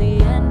until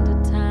the end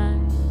of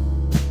time.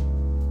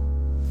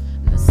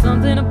 There's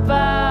something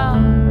about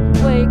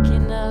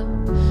waking up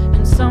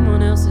in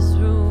someone else's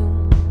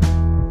room.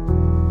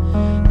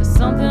 There's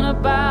something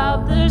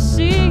about the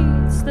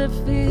sheets that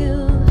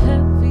feel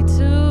heavy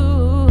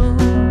too.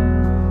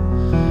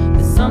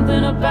 There's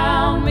something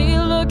about me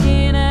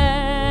looking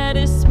at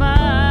his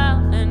smile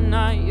and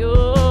not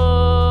yours.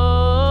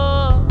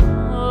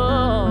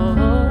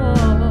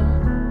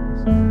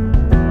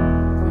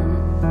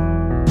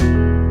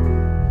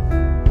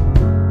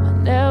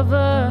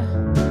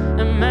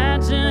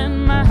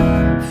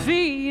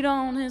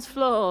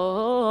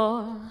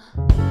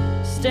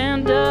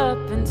 stand up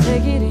and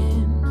take it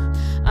in.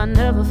 I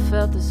never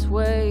felt this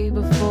way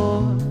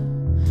before.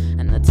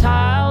 And the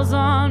tiles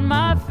on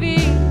my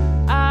feet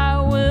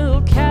I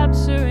will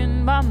capture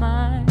in my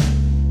mind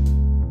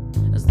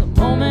as the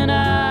moment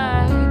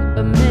I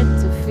admit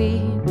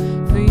defeat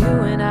for you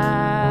and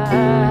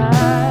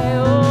I.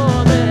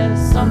 Oh, there's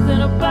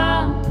something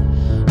about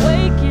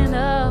waking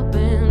up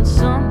in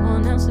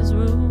someone else's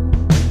room.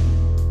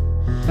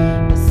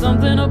 There's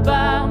something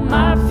about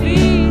my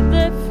feet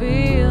that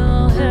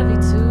feel heavy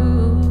too.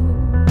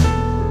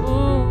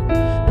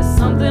 There's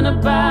something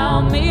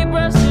about me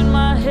brushing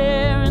my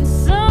hair in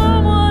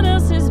someone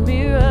else's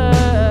mirror.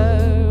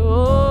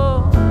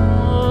 Oh,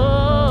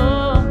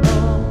 oh,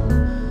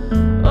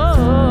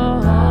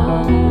 oh,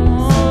 oh,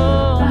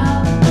 oh.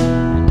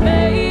 And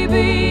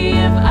maybe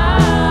if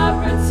I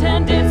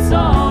pretend it's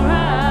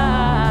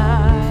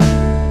alright,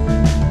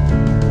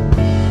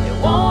 it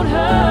won't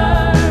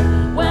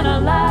hurt when I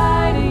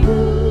lie to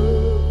you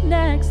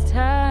next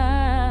time.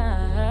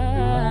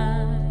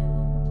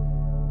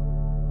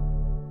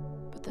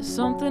 But there's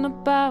something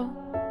about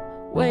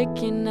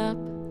waking up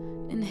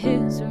in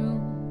his room.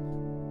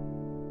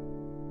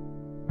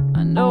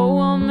 I know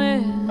I'll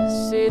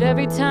miss it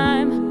every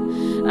time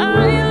I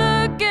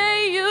look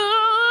at you.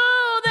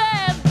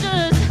 There's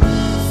just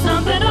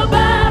something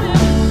about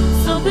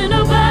him, something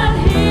about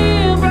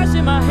him,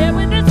 brushing my hair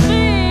with his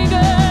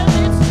fingers.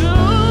 It's true.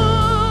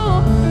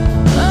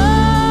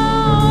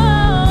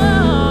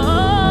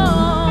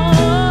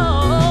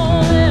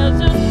 Oh, there's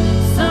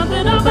just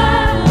something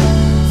about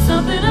him,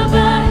 something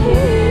about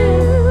him.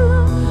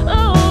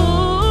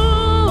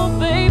 Oh,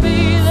 baby,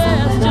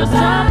 there's just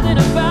something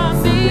about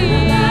me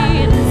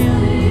and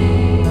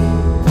him.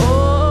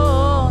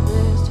 Oh,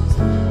 there's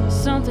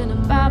just something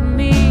about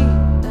me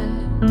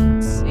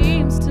that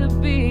seems to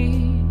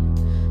be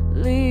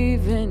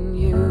leaving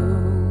you.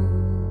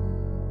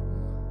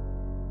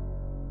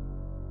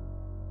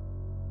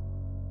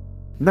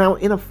 Now,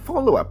 in a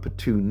follow-up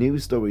to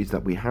news stories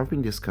that we have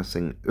been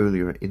discussing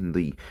earlier in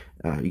the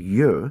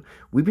year,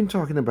 we've been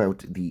talking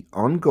about the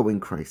ongoing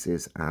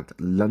crisis at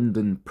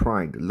London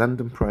Pride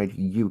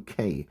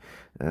UK,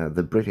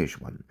 the British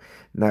one.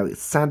 Now,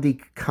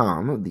 Sadiq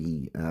Khan,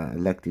 the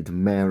elected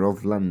mayor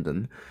of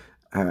London,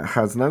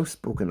 has now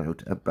spoken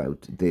out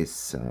about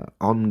this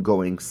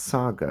ongoing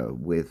saga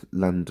with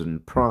London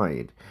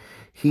Pride.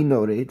 He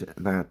noted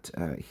that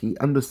he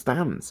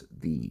understands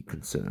the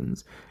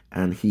concerns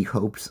and he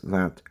hopes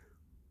that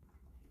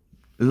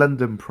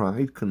London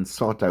Pride can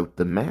sort out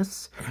the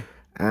mess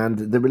and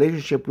the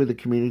relationship with the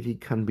community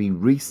can be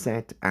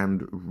reset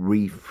and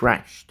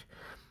refreshed.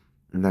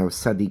 Now,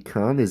 Sadiq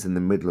Khan is in the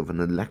middle of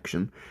an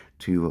election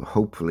to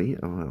hopefully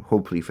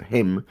for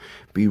him,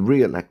 be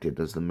re-elected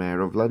as the mayor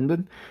of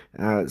London.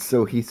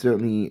 So he's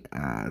certainly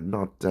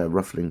not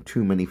ruffling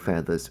too many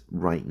feathers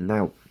right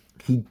now.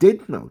 He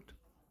did note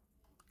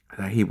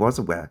that he was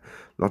aware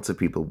lots of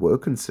people were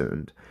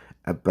concerned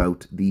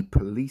about the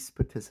police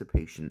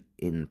participation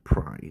in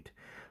Pride.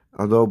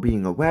 Although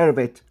being aware of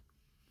it,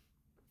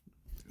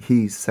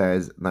 he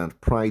says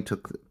that Pride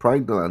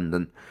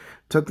London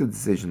took the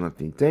decision that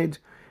they did.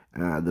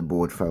 The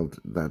board felt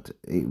that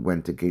it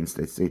went against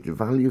their stated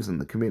values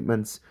and the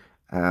commitments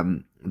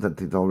that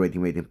they'd already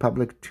made in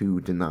public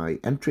to deny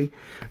entry.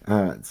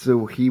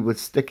 So he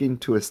was sticking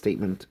to a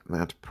statement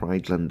that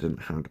Pride London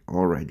had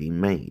already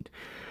made.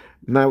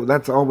 Now,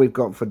 that's all we've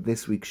got for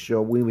this week's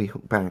show. We'll be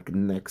back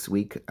next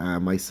week.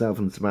 Myself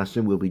and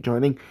Sebastian will be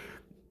joining.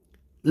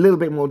 A little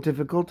bit more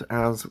difficult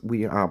as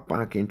we are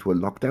back into a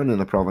lockdown in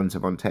the province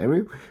of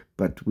Ontario,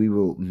 but we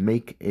will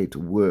make it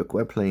work.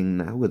 We're playing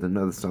now with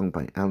another song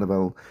by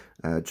Annabelle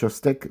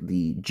Chostek,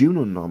 the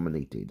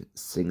Juno-nominated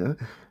singer,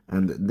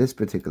 and this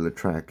particular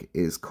track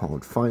is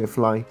called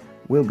Firefly.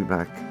 We'll be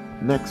back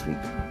next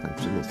week.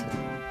 Thanks for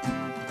listening.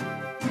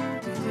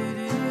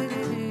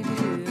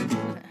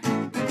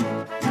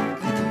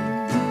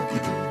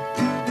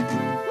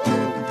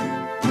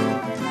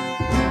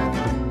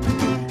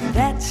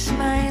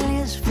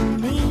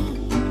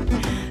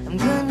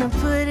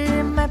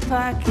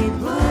 Pocket,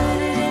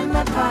 put it in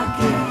my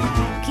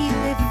pocket, keep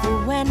it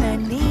for when I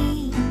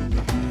need.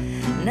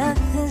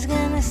 Nothing's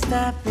gonna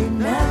stop it,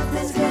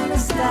 nothing's gonna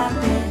stop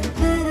it.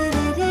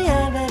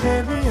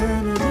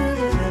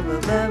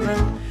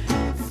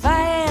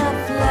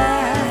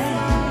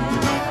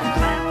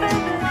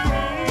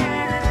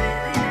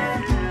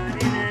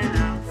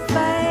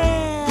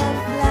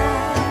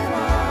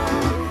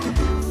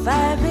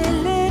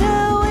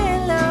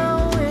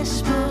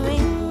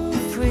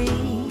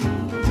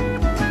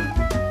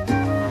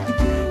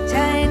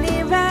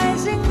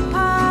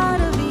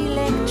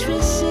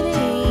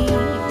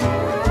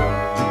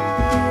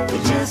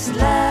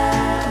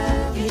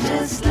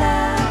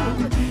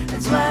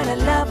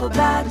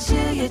 About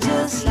you, you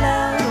just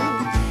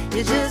love,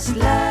 you just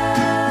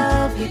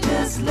love, you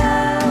just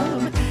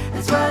love.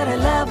 That's what I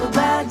love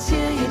about you,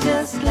 you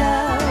just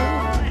love.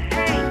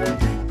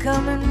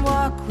 Come and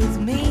walk with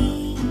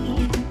me,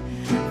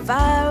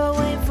 far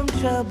away from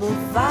trouble,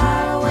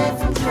 far away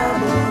from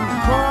trouble. In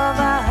the core of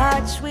our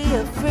hearts we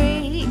are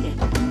free.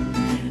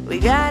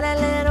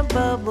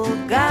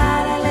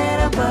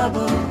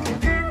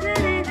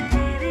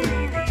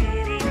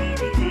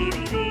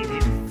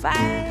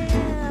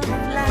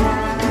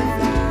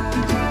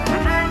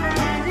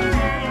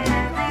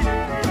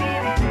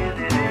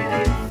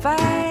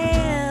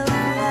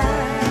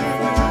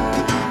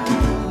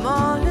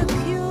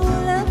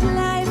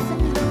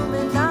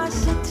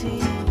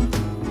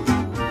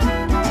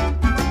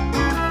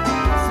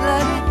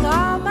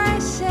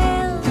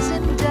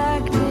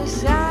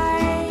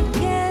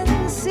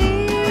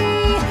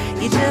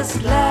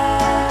 just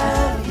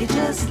love, you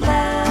just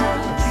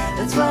love.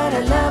 That's what I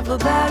love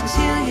about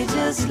you, you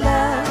just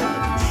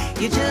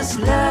love. You just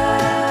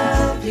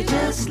love, you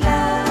just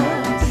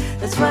love.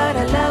 That's what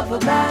I love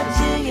about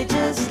you, you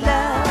just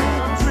love.